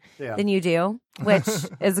pride than you do, which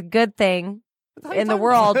is a good thing. in the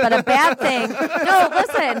world, but a bad thing. No,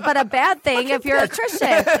 listen, but a bad thing if you're a Christian.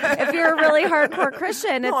 If you're a really hardcore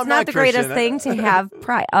Christian, it's I'm not not the greatest Christian. thing to have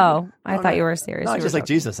pride. Oh, I thought you were serious. No, You just were like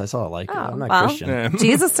Jesus. I saw it like Oh, I'm not well. Christian. Yeah.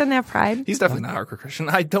 Jesus didn't have pride. He's definitely not a hardcore Christian.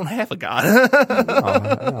 I don't have a God.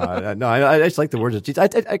 No, I just like the words of Jesus.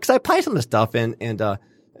 Because I apply some of the stuff, and to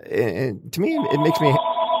me, it makes me.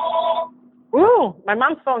 Ooh, my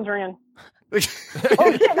mom's phone's ringing. Oh shit!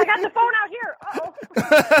 I got the phone out here. Uh-oh.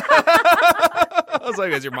 I was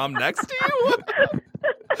like, is your mom next to you?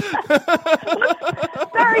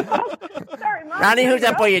 Sorry, folks. Sorry, mom. Ronnie, who's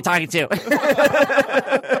that boy you're talking to?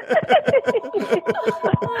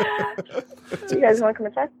 You guys want to come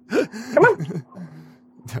inside? Come on.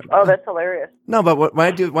 Oh, that's hilarious. No, but when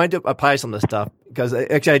I do apply some of the stuff, because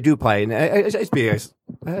actually I do apply, and I just be as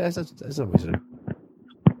always a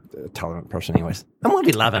tolerant person, anyways. I'm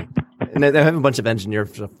only 11, and they have a bunch of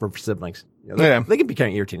engineers for siblings. You know, they can be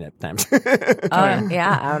kind of irritating at times.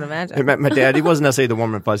 Yeah, I would imagine. My dad, he wasn't necessarily the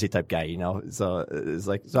warm and fuzzy type guy, you know. So it's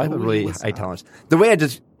like, I have a really high tolerance. The way I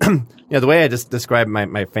just, the way I just describe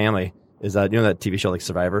my family is that that TV show like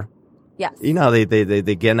Survivor. Yes. You know, they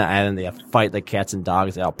get on the island, they fight like cats and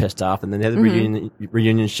dogs, they're all pissed off, and then they have the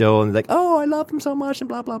reunion show, and they're like, oh, I love him so much, and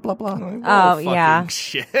blah, blah, blah, blah. Oh, yeah.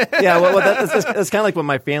 Shit. Yeah, well that's kind of like what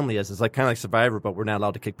my family is. It's like kind of like Survivor, but we're not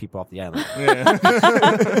allowed to kick people off the island. Yeah.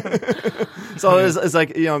 So it's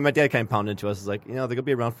like, my dad kind of pounded into us. It's like, they're going to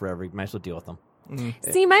be around forever. You might as well deal with them.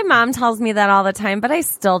 See, my mom tells me that all the time, but I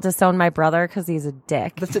still disown my brother because he's a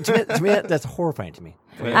dick. To me, that's horrifying to me.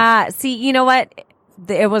 See, you know what?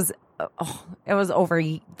 It was over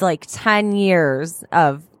like 10 years,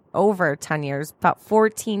 about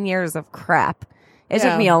 14 years of crap. It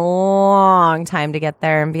took me a long time to get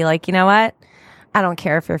there and be like, you know what? I don't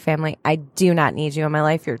care if you're family. I do not need you in my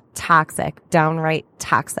life. You're toxic, downright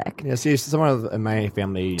toxic. Yeah, see, some of my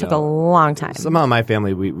family Took a long time. Some of my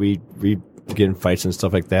family, we get in fights and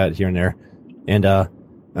stuff like that here and there, and I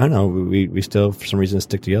don't know, we still for some reason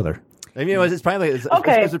stick together. I mean, it's probably it's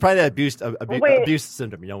probably that abuse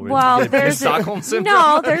syndrome, Well, there's Stockholm syndrome.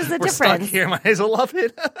 No, there's a We're difference. stuck here. Might as well love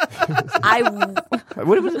it.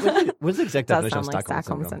 What's the exact Does definition of sound like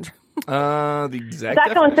Stockholm Stockholm syndrome? syndrome. The exact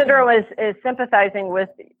Stockholm syndrome is sympathizing with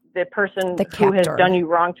the person The who has captor. done you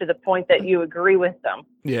wrong to the point that you agree with them.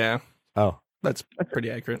 Yeah, Oh, that's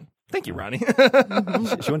pretty accurate. Thank you, Ronnie.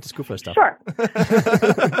 she went to school for stuff. Sure.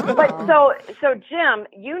 But so Jim,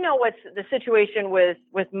 what's the situation with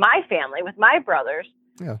my family, with my brothers.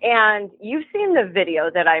 Yeah. And you've seen the video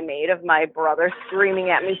that I made of my brother screaming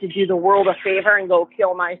at me to do the world a favor and go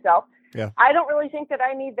kill myself. Yeah. I don't really think that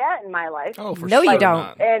I need that in my life. Oh, for No, sure you don't.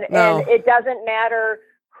 not. And it doesn't matter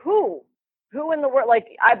who in the world. Like,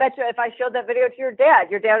 I bet you if I showed that video to your dad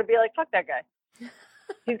would be like, fuck that guy.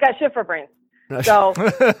 He's got shit for brains. So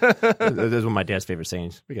That's one of my dad's favorite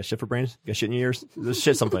sayings. We got shit for brains. You got shit in your ears. There's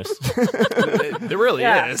shit someplace. There really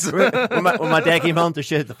is. when my dad came home, there's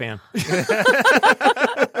shit hit the fan.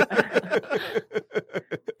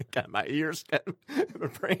 Got my ears, got my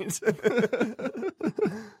brains.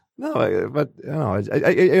 No, but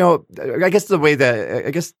I guess the way that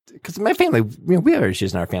because my family, we have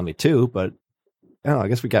issues in our family too, but I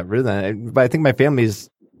guess we got rid of that. But I think my family is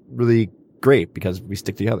really great because we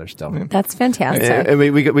stick together still. That's fantastic. And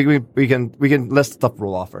we can let stuff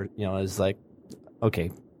roll off. Or it's like,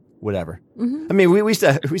 okay, whatever. Mm-hmm. I mean, we used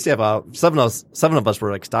to have seven of us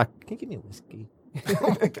were like, "Stock, can you give me a whiskey?"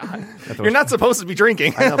 Oh my god, you're not supposed to be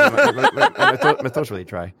drinking. I know, but my throat's really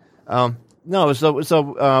dry. No, so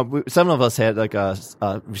seven of us had like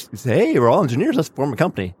we said, hey, we're all engineers. Let's form a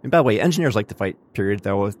company. And by the way, engineers like to fight. Period.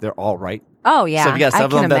 They're all right. Oh yeah, So if you got I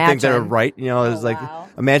seven of can them that think they're imagine. right, it's like wow.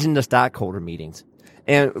 imagine the stockholder meetings.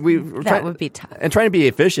 And That would be tough. And trying to be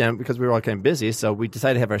efficient because we were all kind of busy, so we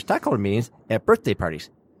decided to have our stockholder meetings at birthday parties.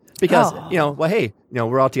 Because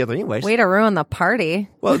we're all together anyways. Way to ruin the party.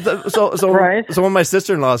 Well, so Right. so when my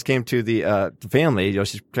sister-in-laws came to the family,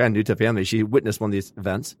 she's trying to do to the family. She witnessed one of these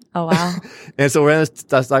events, Oh wow. and so we're in this.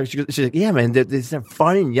 She's like, "Yeah, man, they're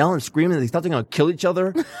fighting, yelling, screaming. They thought they're gonna kill each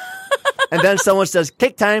other." And then someone says,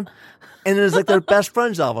 "Cake time," and it's like they're best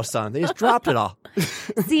friends all of a sudden. They just dropped it all.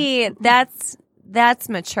 See, that's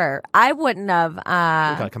mature. I wouldn't have.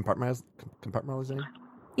 Compartmentalizing.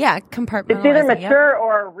 Yeah, compartmentalizing. it's either yep. mature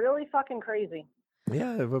or really fucking crazy.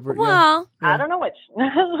 Yeah. Well, I don't know which.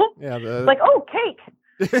 yeah. Like, oh, cake.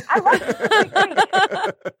 I love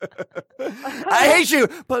cake. I hate you,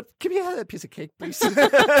 but can you have that piece of cake, please?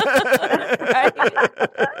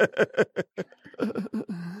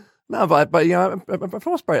 No, but for the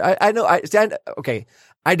most part, I know.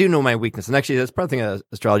 I do know my weakness, and actually, that's part of the thing that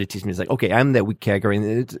astrology teaches me is like, okay, I'm that weak category,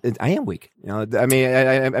 and I am weak. I mean,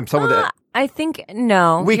 I'm someone that. I think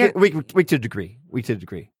no. We to a degree.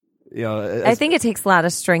 You know, I think it takes a lot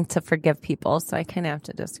of strength to forgive people, so I kind of have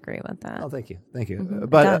to disagree with that. Oh, thank you. Mm-hmm.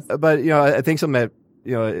 But you know, I think something that,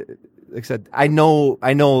 you know, like I said, I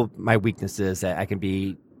know my weakness is that I can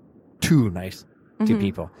be too nice to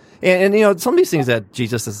people, and you know, some of these things that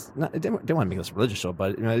Jesus is. Not, I didn't want to make this a religious show,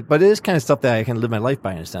 but you know, but it is kind of stuff that I can live my life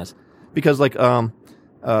by in a sense, because like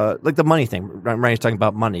the money thing. Ryan's talking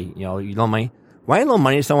about money. You know, you loan money. When I loan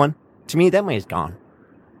money to someone, to me that money is gone.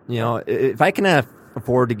 You know, if I can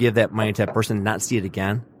afford to give that money to that person and not see it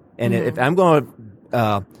again, and if I'm going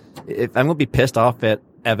to be pissed off at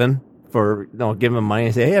Evan for, you know, giving him money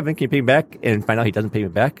and say, hey, Evan, can you pay me back? And find out he doesn't pay me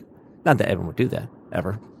back. Not that Evan would do that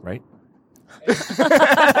ever, right? When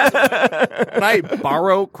I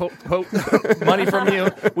borrow quote money from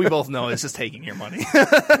you, we both know it's just taking your money.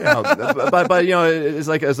 But you know, it's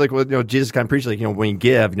like what, you know, Jesus kind of preached, like, you know, when you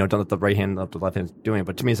give, you know, don't let the right hand up the left hand doing it.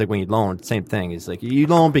 But to me, it's like when you loan, same thing. It's like you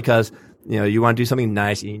loan because, you know, you want to do something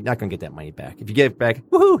nice, and you're not going to get that money back. If you get it back,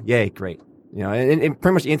 woohoo, yay, great. You know, and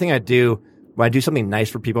pretty much anything I do, when I do something nice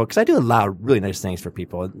for people, because I do a lot of really nice things for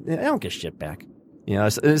people, I don't get shit back. You know,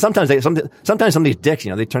 sometimes some of these dicks,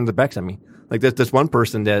 you know, they turn their backs on me. Like this one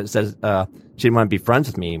person that says she didn't want to be friends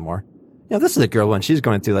with me anymore. You know, this is a girl when she's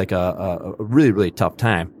going through like a really, really tough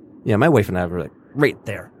time. You know, my wife and I were like right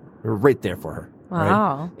there. We were right there for her.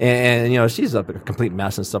 Wow. Right? And you know, she's a complete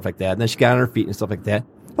mess and stuff like that. And then she got on her feet and stuff like that.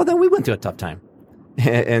 Well, then we went through a tough time.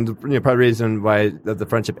 And you know, part of the reason why the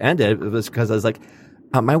friendship ended was because I was like,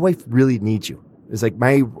 my wife really needs you. It's like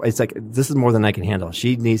this is more than I can handle.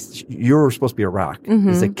 You're supposed to be a rock.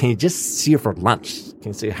 It's like, can you just see her for lunch? Can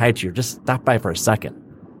you say hi to her? Just stop by for a second.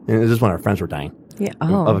 And this is when our friends were dying. Yeah.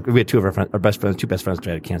 Oh. We had two best friends who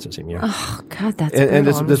had cancer the same year. Oh God, that's and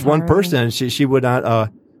this one person, she would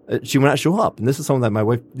not show up. And this is something that my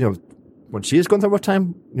wife, you know, when she was going through a rough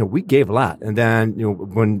time, you know, we gave a lot. And then, you know,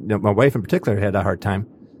 when, you know, my wife in particular had a hard time,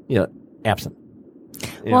 you know, absent.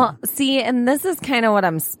 Well, see, and this is kind of what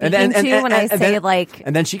I'm speaking to when I say, like,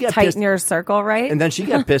 and then she got tighten your circle, right? And then she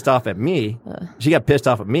got pissed off at me. She got pissed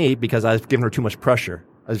off at me because I was giving her too much pressure.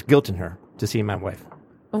 I was guilting her to see my wife.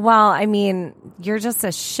 Well, I mean, you're just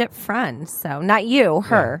a shit friend, so not you,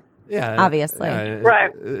 her. Yeah, obviously.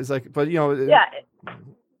 Right. It's like, but you know. Yeah.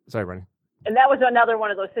 Sorry, Ronnie. And that was another one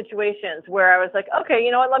of those situations where I was like, okay,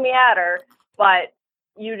 you know what, let me add her, but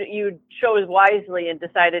you chose wisely and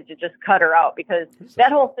decided to just cut her out, because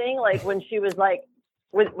that whole thing, like when she was like,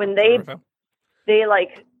 when they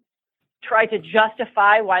like tried to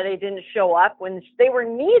justify why they didn't show up when they were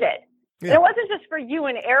needed. Yeah. And it wasn't just for you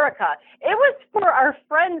and Erica. It was for our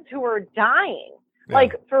friends who were dying. Yeah.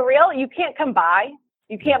 Like, for real, you can't come by.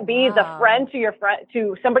 You can't be the friend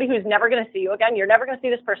to somebody who's never going to see you again. You're never going to see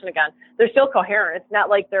this person again. They're still coherent. It's not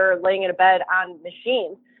like they're laying in a bed on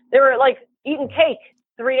machines. They were like eating cake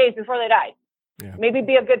 3 days before they died. Yeah. Maybe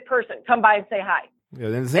be a good person. Come by and say hi. Yeah,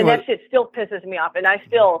 and that shit still pisses me off. And I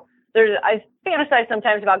fantasize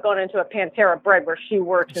sometimes about going into a Pantera Bread where she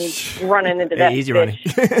works and running into that easy bitch. Running.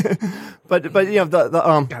 but you know God,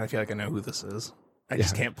 I feel like I know who this is. I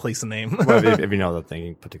just can't place a name. Well, if you know the thing,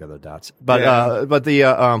 you can put together the dots. But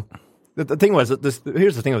the thing was,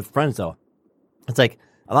 here's the thing with friends though. It's like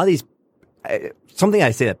a lot of these. Something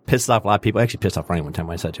I say that pisses off a lot of people. I actually pissed off Ronnie one time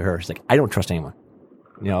when I said to her, "It's like I don't trust anyone."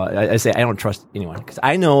 You know, I say I don't trust anyone because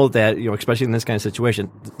I know that, you know, especially in this kind of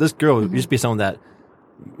situation, this girl used to be someone that,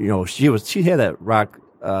 you know, she had that rock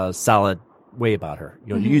solid way about her.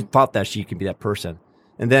 You know, you thought that she could be that person,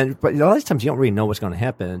 and then, but you know, a lot of times you don't really know what's going to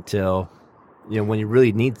happen until, you know, when you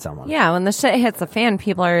really need someone. Yeah, when the shit hits the fan,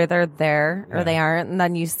 people are either there or they aren't, and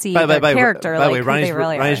then you see their character. By the way,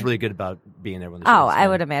 Ronnie's really good about being there when. I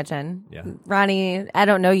would imagine. Yeah, Ronnie, I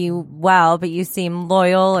don't know you well, but you seem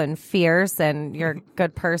loyal and fierce, and you're a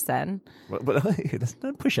good person. But let's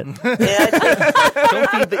not push it. Don't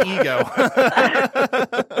feed the ego.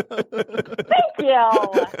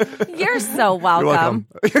 Thank you. You're so welcome.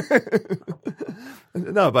 You're welcome.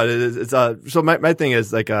 No, but it's so my thing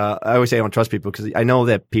is like I always say I don't trust people because I know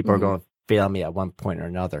that people are going to fail me at one point or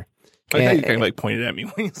another. I thought you kind of like pointed at me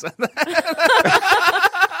when you said that.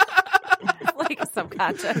 Like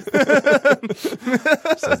subconscious.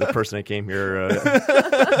 Says the person that came here.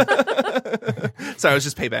 Sorry, it was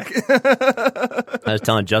just payback. I was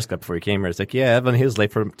telling Jessica before he came here, it's like, yeah, Evan, he was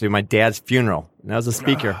late to my dad's funeral, and I was a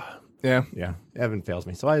speaker. Yeah. Evan fails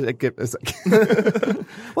me, so it's like,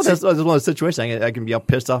 well, that's one of those situations. I can be all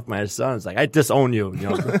pissed off at my son. It's like, I disown you. You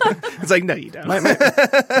know, it's like, no, you don't.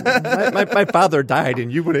 My father died,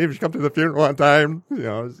 and you wouldn't even come to the funeral on time. You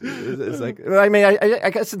know, it's like, I mean, I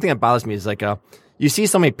guess the thing that bothers me is like, you see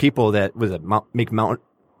so many people that make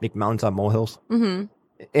mountains on molehills,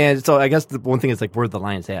 And so I guess the one thing is like where the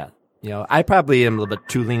line's at. I probably am a little bit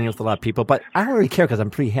too lenient with a lot of people, but I don't really care because I'm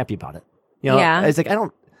pretty happy about it. Yeah. It's like I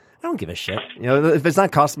don't give a shit. If it's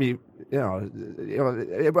not costing me,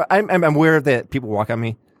 I'm aware that people walk on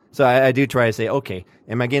me, so I do try to say, okay,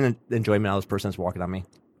 am I getting enjoyment out of this person that's walking on me?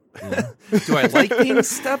 Do I like being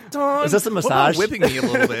stepped on? Is this a massage? What about whipping me a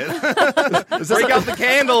little bit? Break out the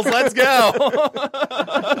candles. Let's go.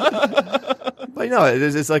 But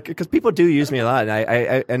it's like because people do use me a lot,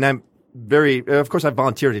 and I'm very. Of course, I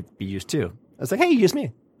volunteer to be used too. I was like, hey, use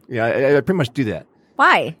me. Yeah, I pretty much do that.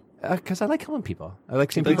 Why? Because I like helping people. I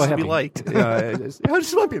like seeing It people needs to happy. be liked. I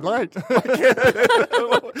just want to be liked.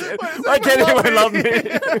 Why can't anyone love me?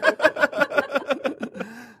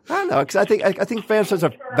 I don't know, because I think friendships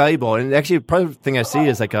are valuable, and actually, part of the thing I see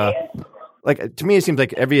is like to me, it seems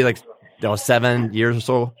like every 7 years or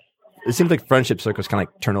so, it seems like friendship circles kind of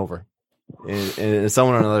like turn over, and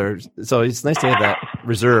someone or another. So it's nice to have that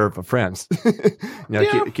reserve of friends.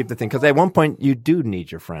 Keep the thing, because at one point you do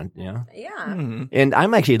need your friend. Yeah. Mm-hmm. And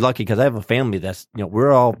I'm actually lucky because I have a family that's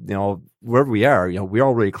we're all wherever we are, we're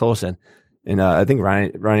all really close, and I think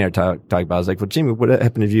Ronnie and I talked about. I was like, well, Jimmy, what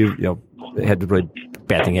happened if you had a really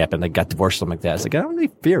bad thing happen, like got divorced, something like that? It's like I don't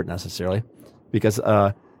really fear it necessarily, because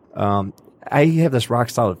I have this rock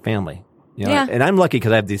solid family, and I'm lucky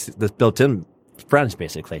because I have this built-in friends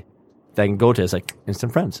basically that I can go to as like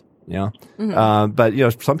instant friends, Mm-hmm.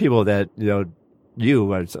 But some people that I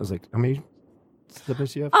was like, how many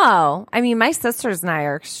siblings do you have? Oh, I mean, my sisters and I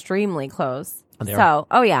are extremely close. They are? So,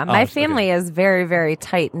 my okay. family is very, very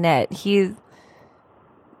tight knit. He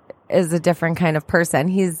is a different kind of person.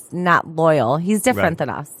 He's not loyal. He's different than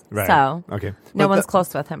us. Right. So, Okay. no one's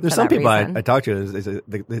close with him. There's for some that people reason. I talk to,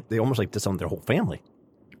 they almost like disown their whole family.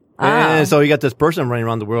 Oh. And so you got this person running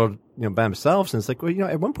around the world, by themselves, and it's like, well,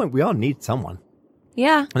 at one point we all need someone,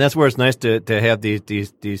 Yeah. and that's where it's nice to have these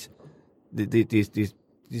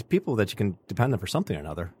people that you can depend on for something or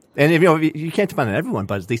another. And if you can't depend on everyone,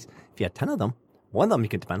 but at least if you have 10 of them, one of them you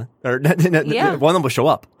can depend on, or Yeah. one of them will show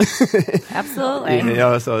up. Absolutely.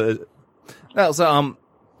 So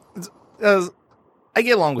I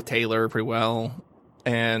get along with Taylor pretty well,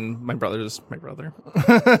 and my brother's my brother.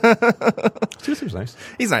 seems nice.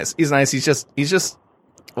 He's nice. He's just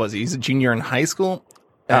he's a junior in high school.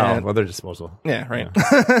 Oh, And- well, they're disposable. Yeah, right.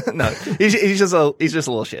 No, he's just a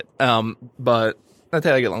little shit. But that's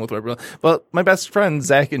how I get along with my brother. But my best friend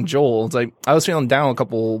Zach and Joel, it's like I was feeling down a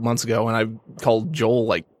couple months ago, and I called Joel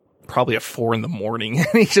like probably at 4 a.m, and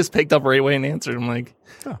he just picked up right away and answered. I'm like,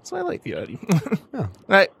 so I like you, Eddie.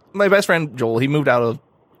 Yeah. My best friend Joel, he moved out of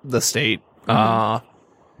the state,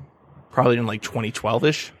 probably in like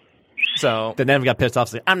 2012ish. So Then Evan got pissed off,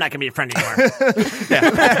 saying, I'm not going to be a friend anymore.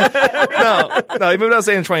 no, he moved out of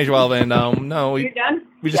state in 2012, and no, You done?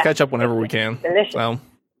 we just catch up whenever we can. Delicious. So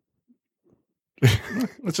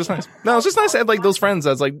it's just nice. No, it's just nice to have like those friends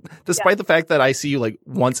that's like, despite the fact that I see you like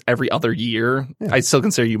once every other year, I still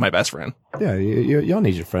consider you my best friend. Yeah, you all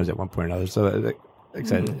need your friends at one point or another. So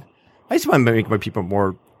excited. I just want to make my people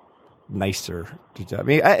more nicer. I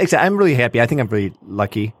mean, I'm really happy. I think I'm really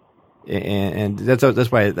lucky, and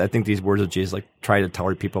that's why I think these words of Jesus like try to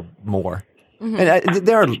tolerate people more. Mm-hmm.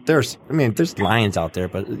 And there's lions out there,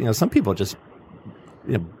 but some people just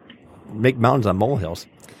make mountains on molehills.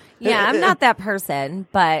 Yeah, I'm not that person,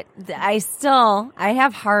 but I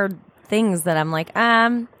have hard things that I'm like,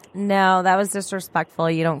 no, that was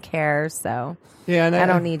disrespectful. You don't care, so Yeah, and I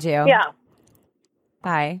don't need you. Yeah.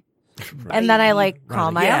 Bye. Right. And then I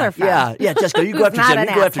call my other friend. Yeah, Jessica, you go after Who's Jim. not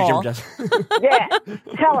You an go after Jim, asshole. Jessica. Yeah.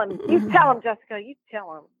 Tell him. You tell him, Jessica. You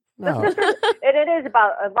tell him. No. It is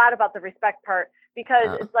about a lot about the respect part,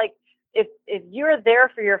 because it's like if you're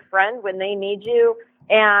there for your friend when they need you,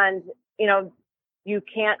 and you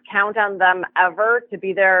can't count on them ever to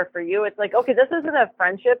be there for you, it's like, okay, this isn't a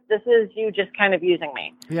friendship. This is you just kind of using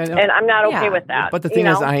me, and I'm not okay with that. But the thing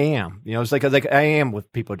is, I am. It's like I am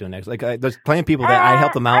with people doing that. Like there's plenty of people that I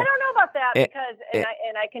help them out. I don't know about that because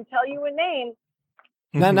I can tell you a name.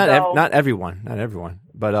 Not everyone,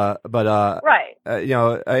 but Right. I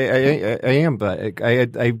am, but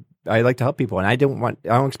I like to help people, and I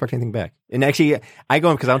don't expect anything back. And actually, I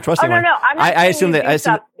go because I don't trust anyone. No. I'm not I assume that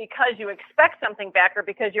stuff because you expect something back, or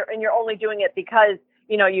because you're only doing it because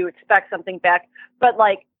you expect something back. But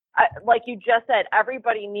like you just said,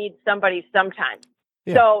 everybody needs somebody sometimes.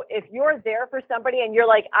 Yeah. So if you're there for somebody and you're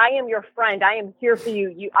like, I am your friend, I am here for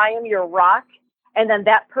you, I am your rock, and then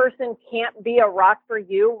that person can't be a rock for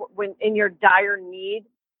you when in your dire need,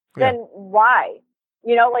 then why?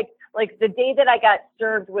 Like the day that I got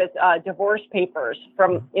served with divorce papers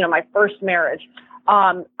from, my first marriage,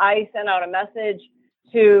 I sent out a message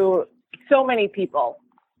to so many people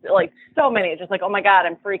like so many, just like, oh my God,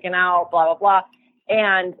 I'm freaking out, blah, blah, blah.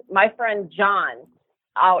 And my friend John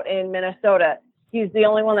out in Minnesota, he's the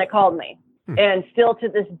only one that called me. And still to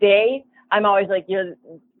this day, I'm always like, you're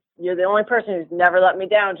the only person who's never let me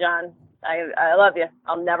down, John. I love you.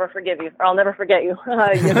 I'll never forgive you. Or I'll never forget you.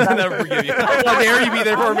 I'll never forgive you. How dare you be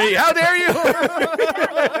there for me? How dare you?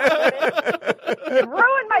 You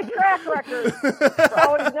ruined my track record for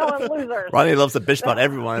always knowing losers. Ronnie loves to bitch about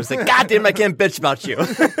everyone. It's like, God damn, I can't bitch about you.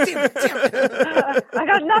 I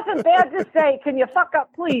got nothing bad to say. Can you fuck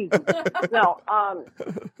up, please? No.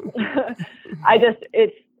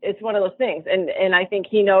 It's one of those things. And I think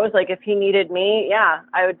he knows, like, if he needed me, yeah,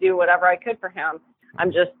 I would do whatever I could for him.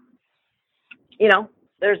 I'm just,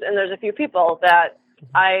 there's a few people that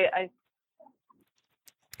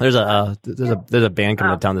There's a band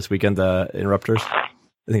coming to town this weekend, the Interrupters. I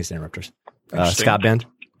think it's the Interrupters. Scott band.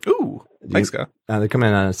 Ooh, thanks, Scott. They're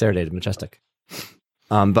coming on Saturday to Majestic.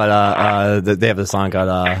 But they have the song called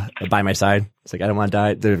 "By My Side." It's like, I don't want to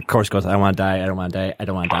die. The chorus goes, I don't want to die. I don't want to die. I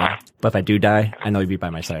don't want to die. But if I do die, I know you'll be by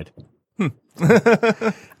my side. On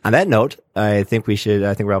that note, I think we're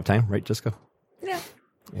out of time, right, Jessica? Yeah.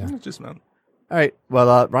 Just not. All right.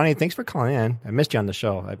 Well, Ronnie, thanks for calling in. I missed you on the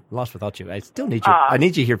show. I lost without you. I still need you. I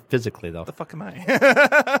need you here physically, though. What the fuck am I?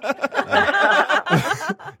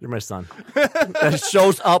 You're my son. That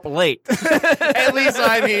shows up late. At least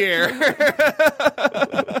I'm here.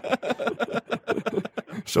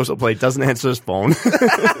 Shows up late. Doesn't answer his phone.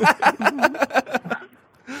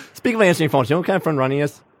 Speaking of answering phones, you know what kind of friend Ronnie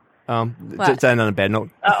is? To end on a bad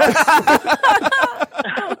note. Oh,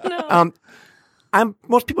 no.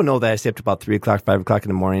 Most people know that I stay up to about 3 o'clock, 5 o'clock in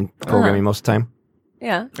the morning programming most of the time.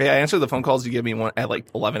 Yeah. I answer the phone calls you give me one at like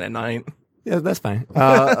 11 at night. Yeah, that's fine.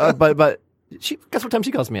 But guess what time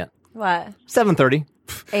she calls me at? What? 7:30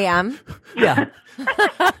 a.m. Yeah.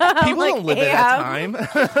 People don't live at that time.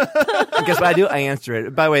 And guess what I do? I answer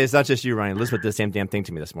it. By the way, it's not just you, Ronnie. Elizabeth did the same damn thing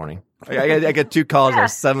to me this morning. I get 2 calls at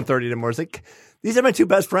 7:30 in the morning. It's like, these are my 2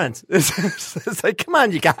 best friends. It's like, come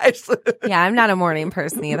on, you guys. Yeah, I'm not a morning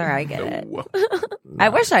person either. I get it. I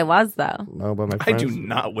wish I was, though. No, but my I friends, do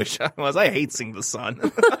not wish I was. I hate seeing the sun.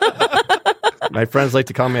 my friends like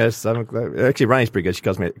to call me at 7 o'clock. Actually, Ronnie's pretty good. She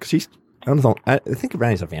calls me because she's. I don't know. I think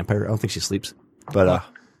Ronnie's a vampire. I don't think she sleeps. But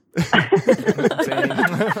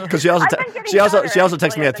because she also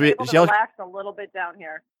texts me at 3. She relax a little bit down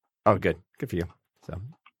here. Oh, good for you. So,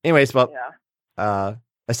 anyways, well, I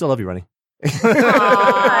still love you, Ronnie.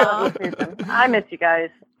 I miss you guys.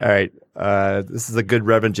 All right. This is a good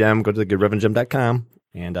Reverend Gem. Go to thegoodreverendgem.com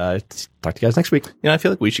and talk to you guys next week. I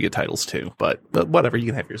feel like we should get titles too, but whatever. You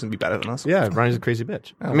can have yours and be better than us. Yeah, Ronnie's a crazy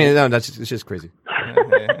bitch. I mean, no, it's just crazy.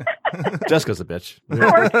 Jessica's a bitch.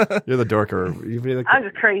 You're the dork, or I'm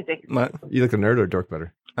just crazy. What? You like the nerd or dork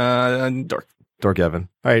better? Dork. Dork Evan.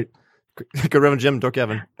 All right. Good Reverend Jim, Dork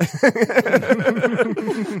Evan.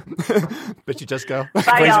 Bitchy Jessica. Bye,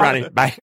 Crazy y'all. Ronnie. Bye.